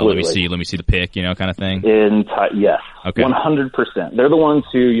 absolutely. let me see the pic, kind of thing. Yes. Okay. 100%. They're the ones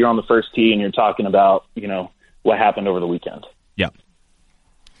who you're on the first tee and you're talking about, what happened over the weekend. Yeah.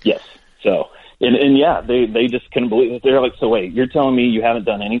 Yes. So, and yeah, they just couldn't believe it. They're like, so wait, you're telling me you haven't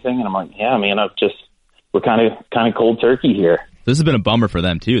done anything? And I'm like, yeah, man, we're kind of cold turkey here. This has been a bummer for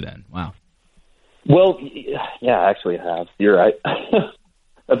them too then. Wow. Well, yeah, actually it has. You're right.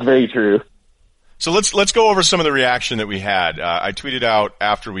 That's very true. So let's go over some of the reaction that we had. I tweeted out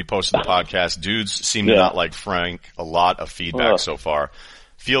after we posted the podcast, dudes seem to not like Frank. A lot of feedback so far.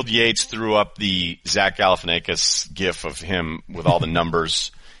 Field Yates threw up the Zach Galifianakis gif of him with all the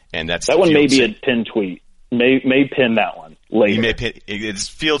numbers, and that one may be a pinned tweet. May pin that one later. He may pin.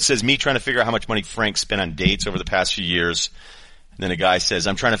 Field says, me trying to figure out how much money Frank spent on dates over the past few years. And then a guy says,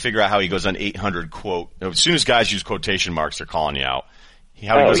 I'm trying to figure out how he goes on 800 quote. As soon as guys use quotation marks, they're calling you out.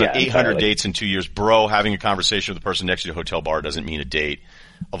 How he goes on 800 dates in 2 years. Bro, having a conversation with the person next to you at a hotel bar doesn't mean a date.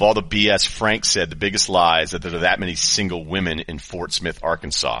 Of all the BS Frank said, the biggest lie is that there are that many single women in Fort Smith,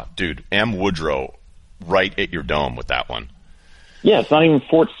 Arkansas. Dude, M. Woodrow right at your dome with that one. Yeah, it's not even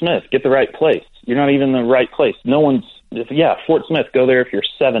Fort Smith. Get the right place. You're not even in the right place. Fort Smith, go there if you're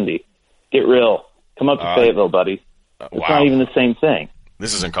 70. Get real. Come up to Fayetteville, buddy. It's not even the same thing.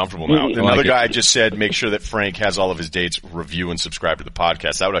 This is uncomfortable now. Another guy just said, make sure that Frank has all of his dates, review and subscribe to the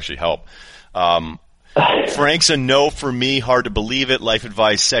podcast. That would actually help. Frank's a no for me. Hard to believe it. Life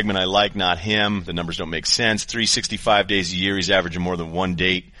advice segment I like, not him. The numbers don't make sense. 365 days a year. He's averaging more than one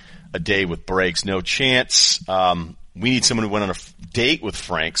date a day with breaks. No chance. we need someone who went on a date with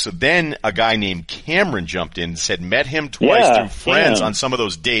Frank. So then a guy named Cameron jumped in and said, met him twice through friends on some of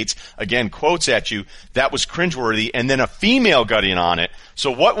those dates. Again, quotes at you. That was cringeworthy. And then a female got in on it.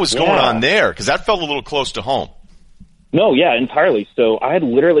 So what was going on there? Because that felt a little close to home. No, yeah, entirely. So I had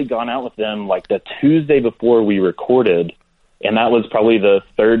literally gone out with them like the Tuesday before we recorded, and that was probably the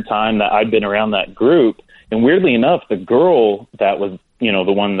third time that I'd been around that group. And weirdly enough, the girl that was, you know,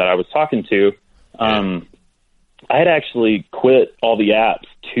 the one that I was talking to, I had actually quit all the apps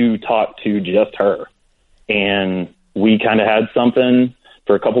to talk to just her. And we kind of had something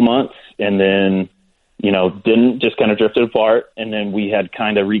for a couple months, and then, you know, didn't, just kind of drifted apart. And then we had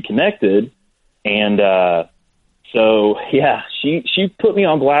kind of reconnected. And so, yeah, she put me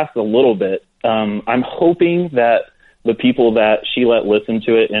on blast a little bit. I'm hoping that the people that she let listen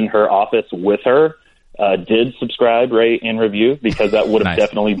to it in her office with her did subscribe, rate, and review, because that would have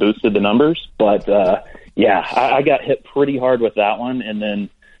definitely boosted the numbers. But, yeah, I got hit pretty hard with that one, and then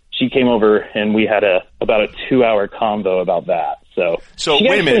she came over and we had about a 2-hour convo about that. So she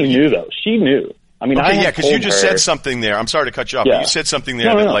wait a minute. Knew, though. She knew. I mean, okay, because you just said something there. I'm sorry to cut you off, but you said something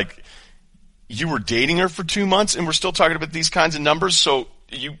there that, like, you were dating her for 2 months and we're still talking about these kinds of numbers. So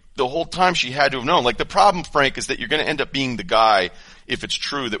the whole time she had to have known. Like, the problem, Frank, is that you're going to end up being the guy, if it's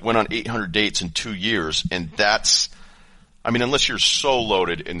true, that went on 800 dates in 2 years. And that's, I mean, unless you're so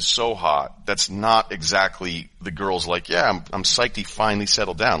loaded and so hot, that's not exactly the girl's like, yeah, I'm psyched he finally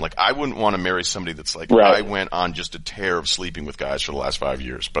settled down. Like, I wouldn't want to marry somebody that's like, I went on just a tear of sleeping with guys for the last 5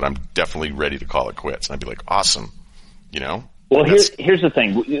 years, but I'm definitely ready to call it quits. And I'd be like, awesome, you know? Well, here's the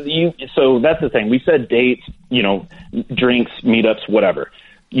thing. So that's the thing. We said dates, you know, drinks, meetups, whatever.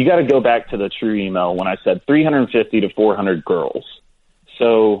 You got to go back to the true email when I said 350 to 400 girls.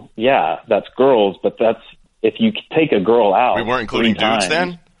 So, yeah, that's girls, but that's, if you take a girl out. We weren't including dudes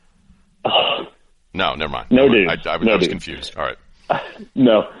then? No, never mind. No dudes. I was confused. All right.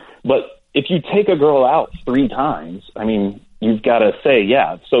 No, but if you take a girl out 3 times, I mean, you've got to say,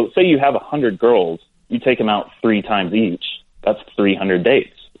 yeah. So say you have 100 girls, you take them out 3 times each. That's 300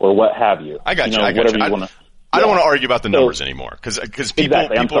 dates or what have you. I got you. I don't want to argue about the numbers anymore because people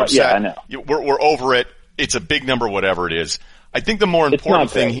are sad. Yeah, I know. We're over it. It's a big number, whatever it is. I think the more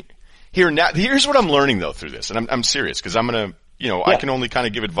important thing here's what I'm learning though through this, and I'm serious because I'm gonna, you know, I can only kind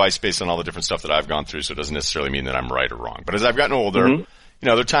of give advice based on all the different stuff that I've gone through, so it doesn't necessarily mean that I'm right or wrong. But as I've gotten older, you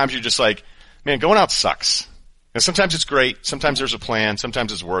know, there are times you're just like, man, going out sucks. And sometimes it's great. Sometimes there's a plan.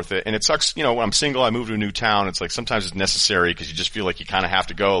 Sometimes it's worth it. And it sucks, you know, when I'm single, I move to a new town. It's like sometimes it's necessary because you just feel like you kind of have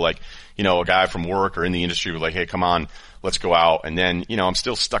to go. Like, you know, a guy from work or in the industry was like, hey, come on, let's go out. And then, you know, I'm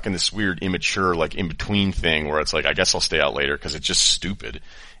still stuck in this weird, immature, like in-between thing where it's like, I guess I'll stay out later because it's just stupid.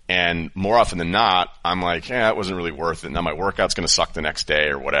 And more often than not, I'm like, it wasn't really worth it. Now my workout's going to suck the next day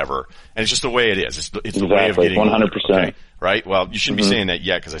or whatever. And it's just the way it is. It's the way of getting 100%. older, okay? Right? Well, you shouldn't be saying that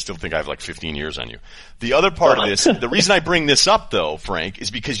yet because I still think I have like 15 years on you. The other part of this, the reason I bring this up though, Frank, is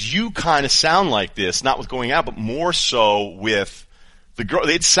because you kind of sound like this, not with going out, but more so with the girl.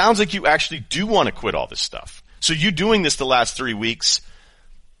 It sounds like you actually do want to quit all this stuff. So you doing this the last 3 weeks,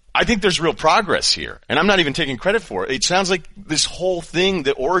 I think there's real progress here, and I'm not even taking credit for it. It sounds like this whole thing,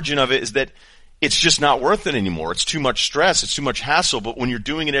 the origin of it is that it's just not worth it anymore. It's too much stress. It's too much hassle. But when you're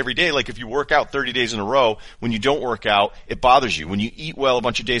doing it every day, like if you work out 30 days in a row, when you don't work out, it bothers you. When you eat well a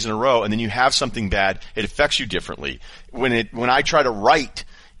bunch of days in a row and then you have something bad, it affects you differently. When I try to write,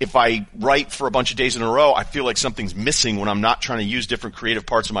 if I write for a bunch of days in a row, I feel like something's missing when I'm not trying to use different creative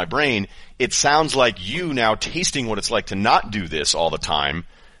parts of my brain. It sounds like you now tasting what it's like to not do this all the time.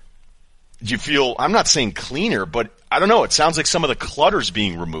 Do you feel, I'm not saying cleaner, but I don't know, it sounds like some of the clutter's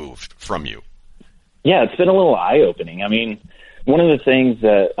being removed from you. Yeah, it's been a little eye-opening. I mean, one of the things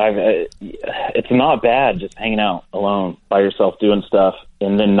that it's not bad just hanging out alone by yourself doing stuff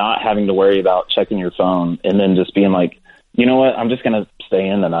and then not having to worry about checking your phone and then just being like, you know what, I'm just going to stay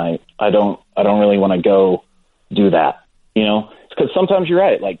in tonight. I don't really want to go do that, you know? Because sometimes you're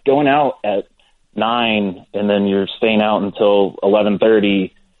right, like going out at 9 and then you're staying out until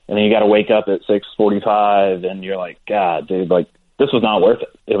 11:30. And then you got to wake up at 6:45, and you're like, God, dude, like this was not worth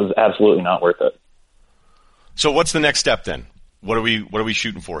it. It was absolutely not worth it. So what's the next step then? What are we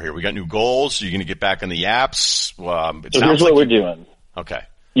shooting for here? We got new goals. Are you going to get back on the apps? So here's what we're doing. Okay.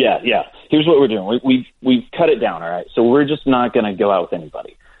 Yeah. Here's what we're doing. We've cut it down. All right. So we're just not going to go out with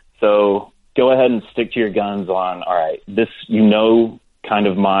anybody. So go ahead and stick to your guns on. All right, this, you know, kind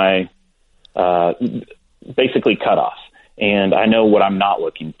of my basically cutoff. And I know what I'm not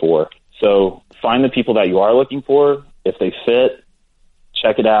looking for. So find the people that you are looking for. If they fit,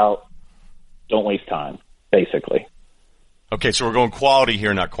 check it out. Don't waste time, basically. Okay, so we're going quality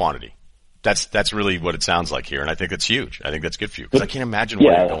here, not quantity. That's really what it sounds like here, and I think that's huge. I think that's good for you, because I can't imagine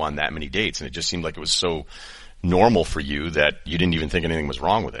wanting to go on that many dates, and it just seemed like it was so normal for you that you didn't even think anything was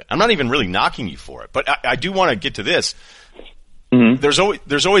wrong with it. I'm not even really knocking you for it, but I do want to get to this. Mm-hmm.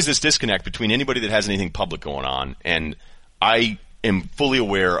 There's always this disconnect between anybody that has anything public going on, and I am fully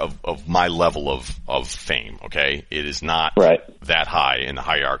aware of my level of fame, okay? It is not that high in the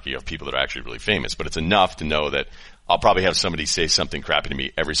hierarchy of people that are actually really famous, but it's enough to know that I'll probably have somebody say something crappy to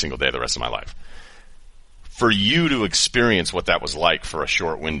me every single day the rest of my life. For you to experience what that was like for a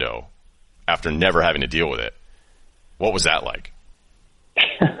short window after never having to deal with it, what was that like?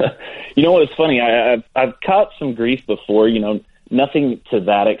 You know what? It's funny. I've caught some grief before, nothing to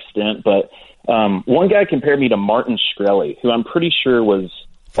that extent, but one guy compared me to Martin Shkreli, who I'm pretty sure was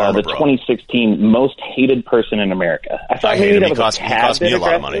the 2016 most hated person in America. I thought maybe that was he cost me a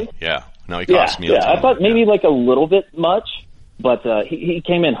lot of money. Yeah. No, he cost me a ton. I thought maybe like a little bit much, but he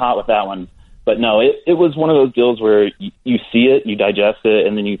came in hot with that one. But no, it was one of those deals where you see it, you digest it,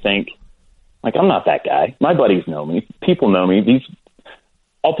 and then you think, like, I'm not that guy. My buddies know me. People know me.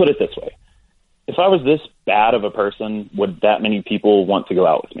 I'll put it this way. If I was this bad of a person, would that many people want to go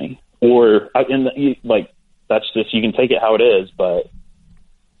out with me? Or, that's just, you can take it how it is, but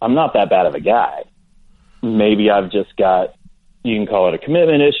I'm not that bad of a guy. Maybe I've just got, you can call it a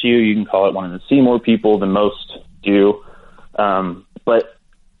commitment issue, you can call it wanting to see more people than most do. But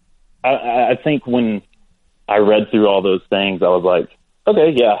I think when I read through all those things, I was like,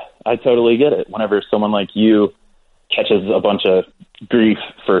 okay, yeah, I totally get it. Whenever someone like you catches a bunch of grief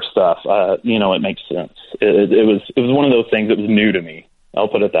for stuff, it makes sense. It was one of those things that was new to me. I'll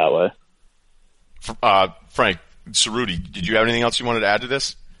put it that way. Frank, Ceruti, did you have anything else you wanted to add to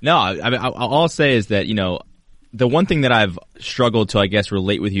this? No, I mean, all I'll say is that, the one thing that I've struggled to, I guess,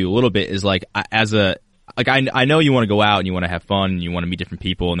 relate with you a little bit is I know you want to go out and you want to have fun and you want to meet different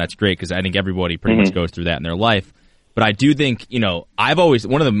people, and that's great because I think everybody pretty much goes through that in their life. But I do think, I've always,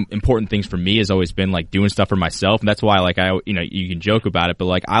 one of the important things for me has always been doing stuff for myself. And that's why you can joke about it,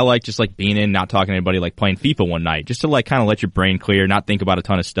 but I like just being in, not talking to anybody, playing FIFA one night, just to kind of let your brain clear, not think about a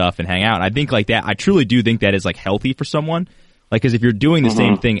ton of stuff and hang out. And I think that, I truly do think that is healthy for someone. Cause if you're doing the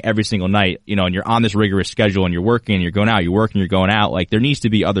same thing every single night, and you're on this rigorous schedule and you're working and you're going out, you're working, you're going out, there needs to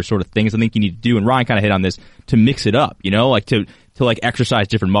be other sort of things I think you need to do. And Ryan kind of hit on this to mix it up, to exercise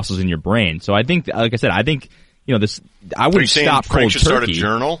different muscles in your brain. So I think, like I said, I wouldn't stop cold Frank should turkey. Start a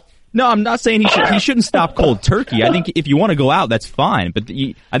journal? No, I'm not saying he shouldn't stop cold turkey. I think if you want to go out, that's fine. But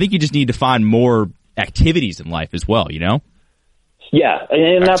I think you just need to find more activities in life as well, Yeah,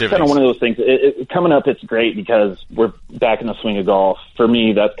 and that's kind of one of those things. Coming up, it's great because we're back in the swing of golf. For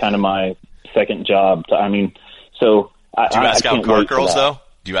me, that's kind of my second job. Do you ask out cart girls, though?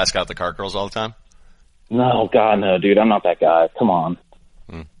 Do you ask out the cart girls all the time? No, God, no, dude. I'm not that guy. Come on.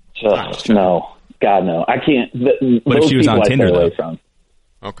 Just, no. God, no. I can't. But if she was on Tinder, though?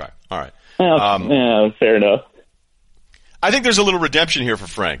 Okay. All right. Yeah, fair enough. I think there's a little redemption here for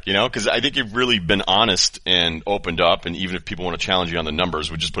Frank, because I think you've really been honest and opened up, and even if people want to challenge you on the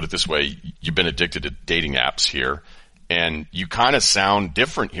numbers, we just put it this way, you've been addicted to dating apps here, and you kind of sound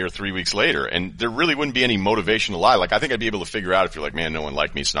different here 3 weeks later, and there really wouldn't be any motivation to lie. I think I'd be able to figure out if you're man, no one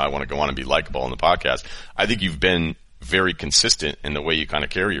liked me, so now I want to go on and be likable on the podcast. I think you've been very consistent in the way you kind of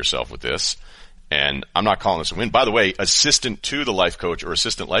carry yourself with this, and I'm not calling this a win. By the way, assistant to the life coach or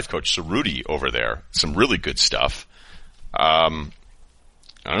assistant life coach, Ceruti over there, some really good stuff. I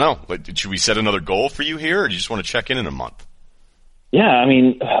don't know. Should we set another goal for you here, or do you just want to check in a month? Yeah, I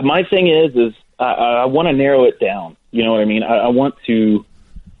mean, my thing is I want to narrow it down. You know what I mean? I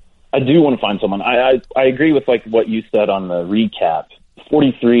do want to find someone. I agree with what you said on the recap.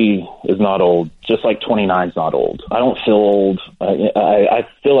 43 is not old, just like 29 is not old. I don't feel old. I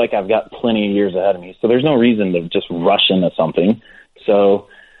feel like I've got plenty of years ahead of me, so there's no reason to just rush into something. So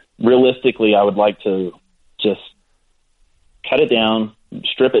realistically, I would like to just cut it down,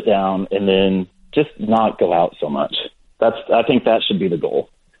 strip it down, and then just not go out so much. I think that should be the goal.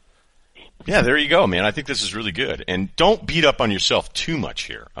 Yeah, there you go, man. I think this is really good. And don't beat up on yourself too much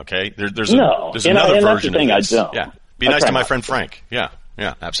here, okay? There's another version that's the thing, of this. I don't. Yeah. Be nice to my friend Frank. Yeah,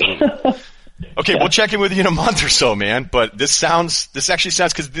 absolutely. Okay, we'll check in with you in a month or so, man. But this actually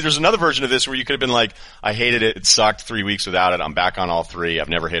sounds, because there's another version of this where you could have been I hated it. It sucked 3 weeks without it. I'm back on all three. I've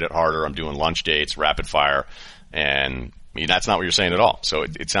never hit it harder. I'm doing lunch dates, rapid fire. And that's not what you're saying at all. So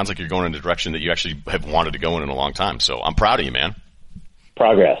it sounds like you're going in a direction that you actually have wanted to go in a long time. So I'm proud of you, man.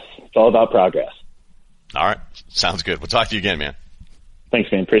 Progress. It's all about progress. All right. Sounds good. We'll talk to you again, man. Thanks,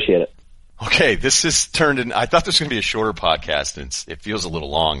 man. Appreciate it. Okay. This has turned in, I thought this was going to be a shorter podcast, and it feels a little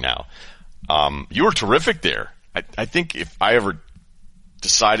long now. You were terrific there. I think if I ever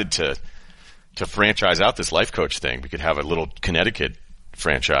decided to to franchise out this life coach thing. We could have a little Connecticut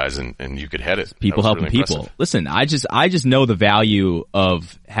franchise and you could head it. People helping really people. impressive. Listen, I just know the value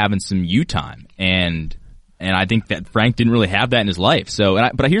of having some you time, and I think that Frank didn't really have that in his life. So,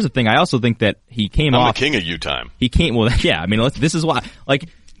 but here's the thing: I also think that he came I'm off the king of you time. He came. Well, yeah. I mean, this is why. Like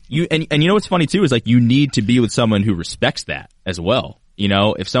you, and you know what's funny too is like you need to be with someone who respects that as well. You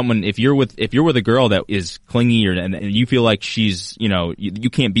know, if you're with a girl that is clingy and you feel like she's, you know, you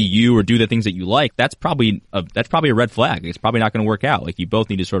can't be you or do the things that you like, that's probably a red flag. It's probably not going to work out. Like you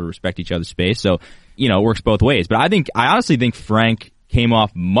both need to sort of respect each other's space. So, you know, it works both ways. But I honestly think Frank came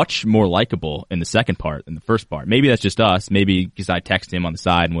off much more likable in the second part than the first part. Maybe that's just us. Maybe because I text him on the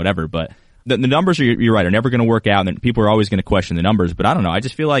side and whatever. But the numbers you're right, are never going to work out, and people are always going to question the numbers. But I don't know. I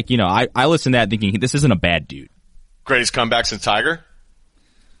just feel like, you know, I listen to that thinking this isn't a bad dude. Greatest comeback since Tiger?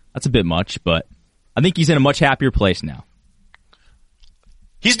 That's a bit much, but I think he's in a much happier place now.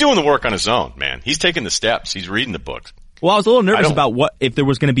 He's doing the work on his own, man. He's taking the steps. He's reading the books. Well, I was a little nervous about if there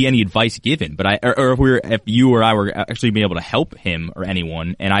was going to be any advice given, but if you or I were actually being able to help him or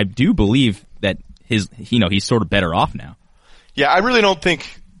anyone, and I do believe that he's sort of better off now. Yeah, I really don't think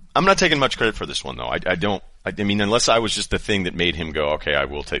I'm not taking much credit for this one though. I mean, unless I was just the thing that made him go, okay, I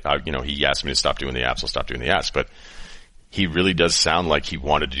will take. He asked me to stop doing the apps. I'll stop doing the apps, but he really does sound like he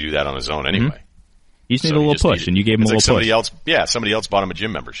wanted to do that on his own anyway. Mm-hmm. He just needed a little push, and you gave him a little push. Somebody else bought him a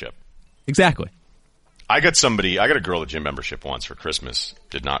gym membership. Exactly. I got a girl a gym membership once for Christmas.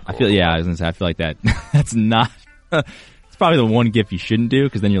 Did not go I was going to say, I feel like that's not, it's probably the one gift you shouldn't do,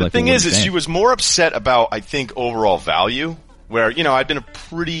 because then you're like, the thing is she was more upset about, I think, overall value, where, you know, I've been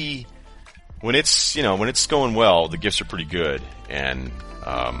when it's going well, the gifts are pretty good, and,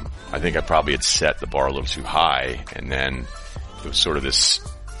 I think I probably had set the bar a little too high, and then it was sort of this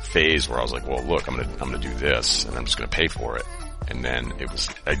phase where I was like, well, look, I'm gonna do this, and I'm just gonna pay for it. And then it was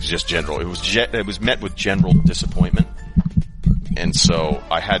it was met with general disappointment. And so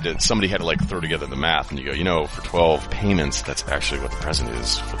somebody had to like throw together the math, and you go, you know, for 12 payments, that's actually what the present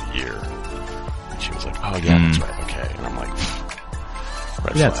is for the year. And she was like, oh yeah, that's right, okay. And I'm like,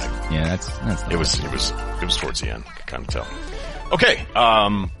 red flag. Yeah, that's it was towards the end, I could kind of tell. Okay,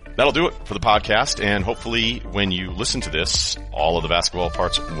 that'll do it for the podcast, and hopefully when you listen to this, all of the basketball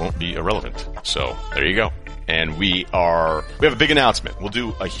parts won't be irrelevant. So there you go. And we have a big announcement. We'll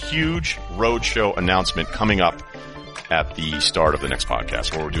do a huge roadshow announcement coming up at the start of the next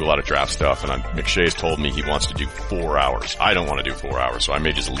podcast, where we'll do a lot of draft stuff, and McShay's told me he wants to do 4 hours. I don't want to do 4 hours, so I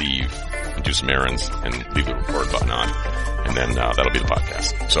may just leave and do some errands and leave the record button on, and then that'll be the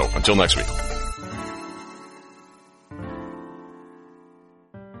podcast. So until next week.